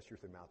 Confess your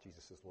mouth,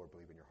 Jesus is Lord,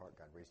 believe in your heart,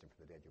 God raised him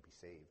from the dead, you'll be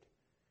saved.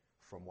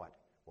 From what?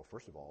 Well,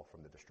 first of all,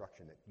 from the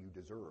destruction that you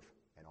deserve,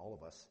 and all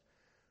of us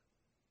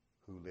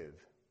who live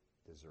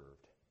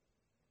deserved.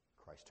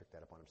 Christ took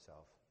that upon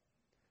himself.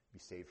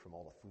 Be saved from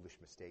all the foolish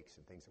mistakes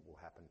and things that will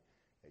happen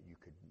that you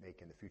could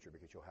make in the future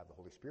because you'll have the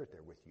Holy Spirit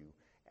there with you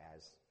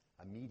as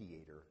a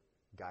mediator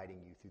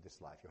guiding you through this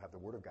life. You'll have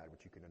the Word of God,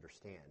 which you can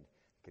understand.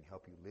 It can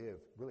help you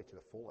live really to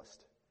the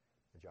fullest.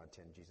 In John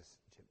 10, Jesus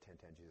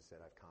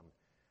said, I've come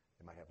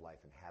and might have life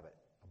and have it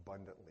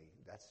abundantly.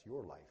 That's your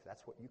life.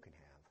 That's what you can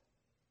have.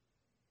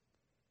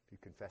 If you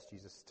confess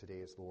Jesus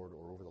today as Lord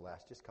or over the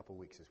last just couple of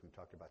weeks as we've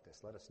talked about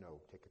this, let us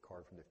know. Take a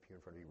card from the pew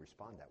in front of you.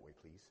 Respond that way,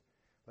 please.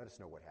 Let us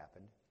know what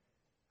happened.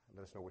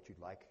 Let us know what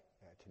you'd like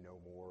to know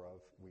more of.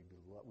 We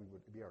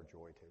would be our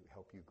joy to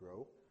help you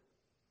grow,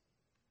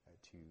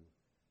 to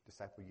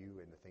disciple you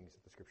in the things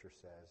that the Scripture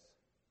says.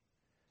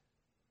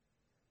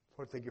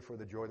 Lord, thank you for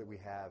the joy that we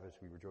have as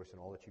we rejoice in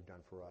all that you've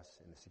done for us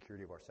and the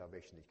security of our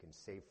salvation, that you can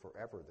save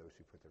forever those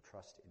who put their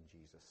trust in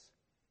Jesus.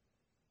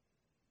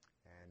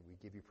 And we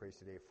give you praise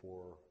today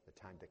for the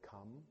time to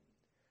come,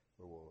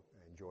 where we'll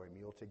enjoy a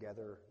meal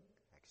together,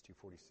 Acts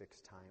 2:46,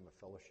 time of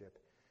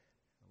fellowship.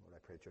 And Lord, I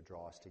pray that you'll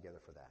draw us together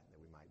for that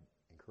we might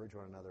encourage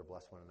one another,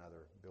 bless one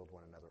another, build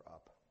one another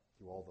up,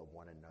 do all the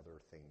one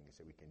another things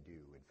that we can do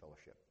in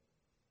fellowship.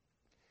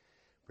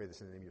 Pray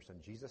this in the name of your Son,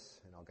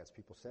 Jesus, and all God's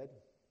people said,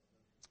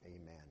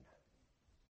 Amen.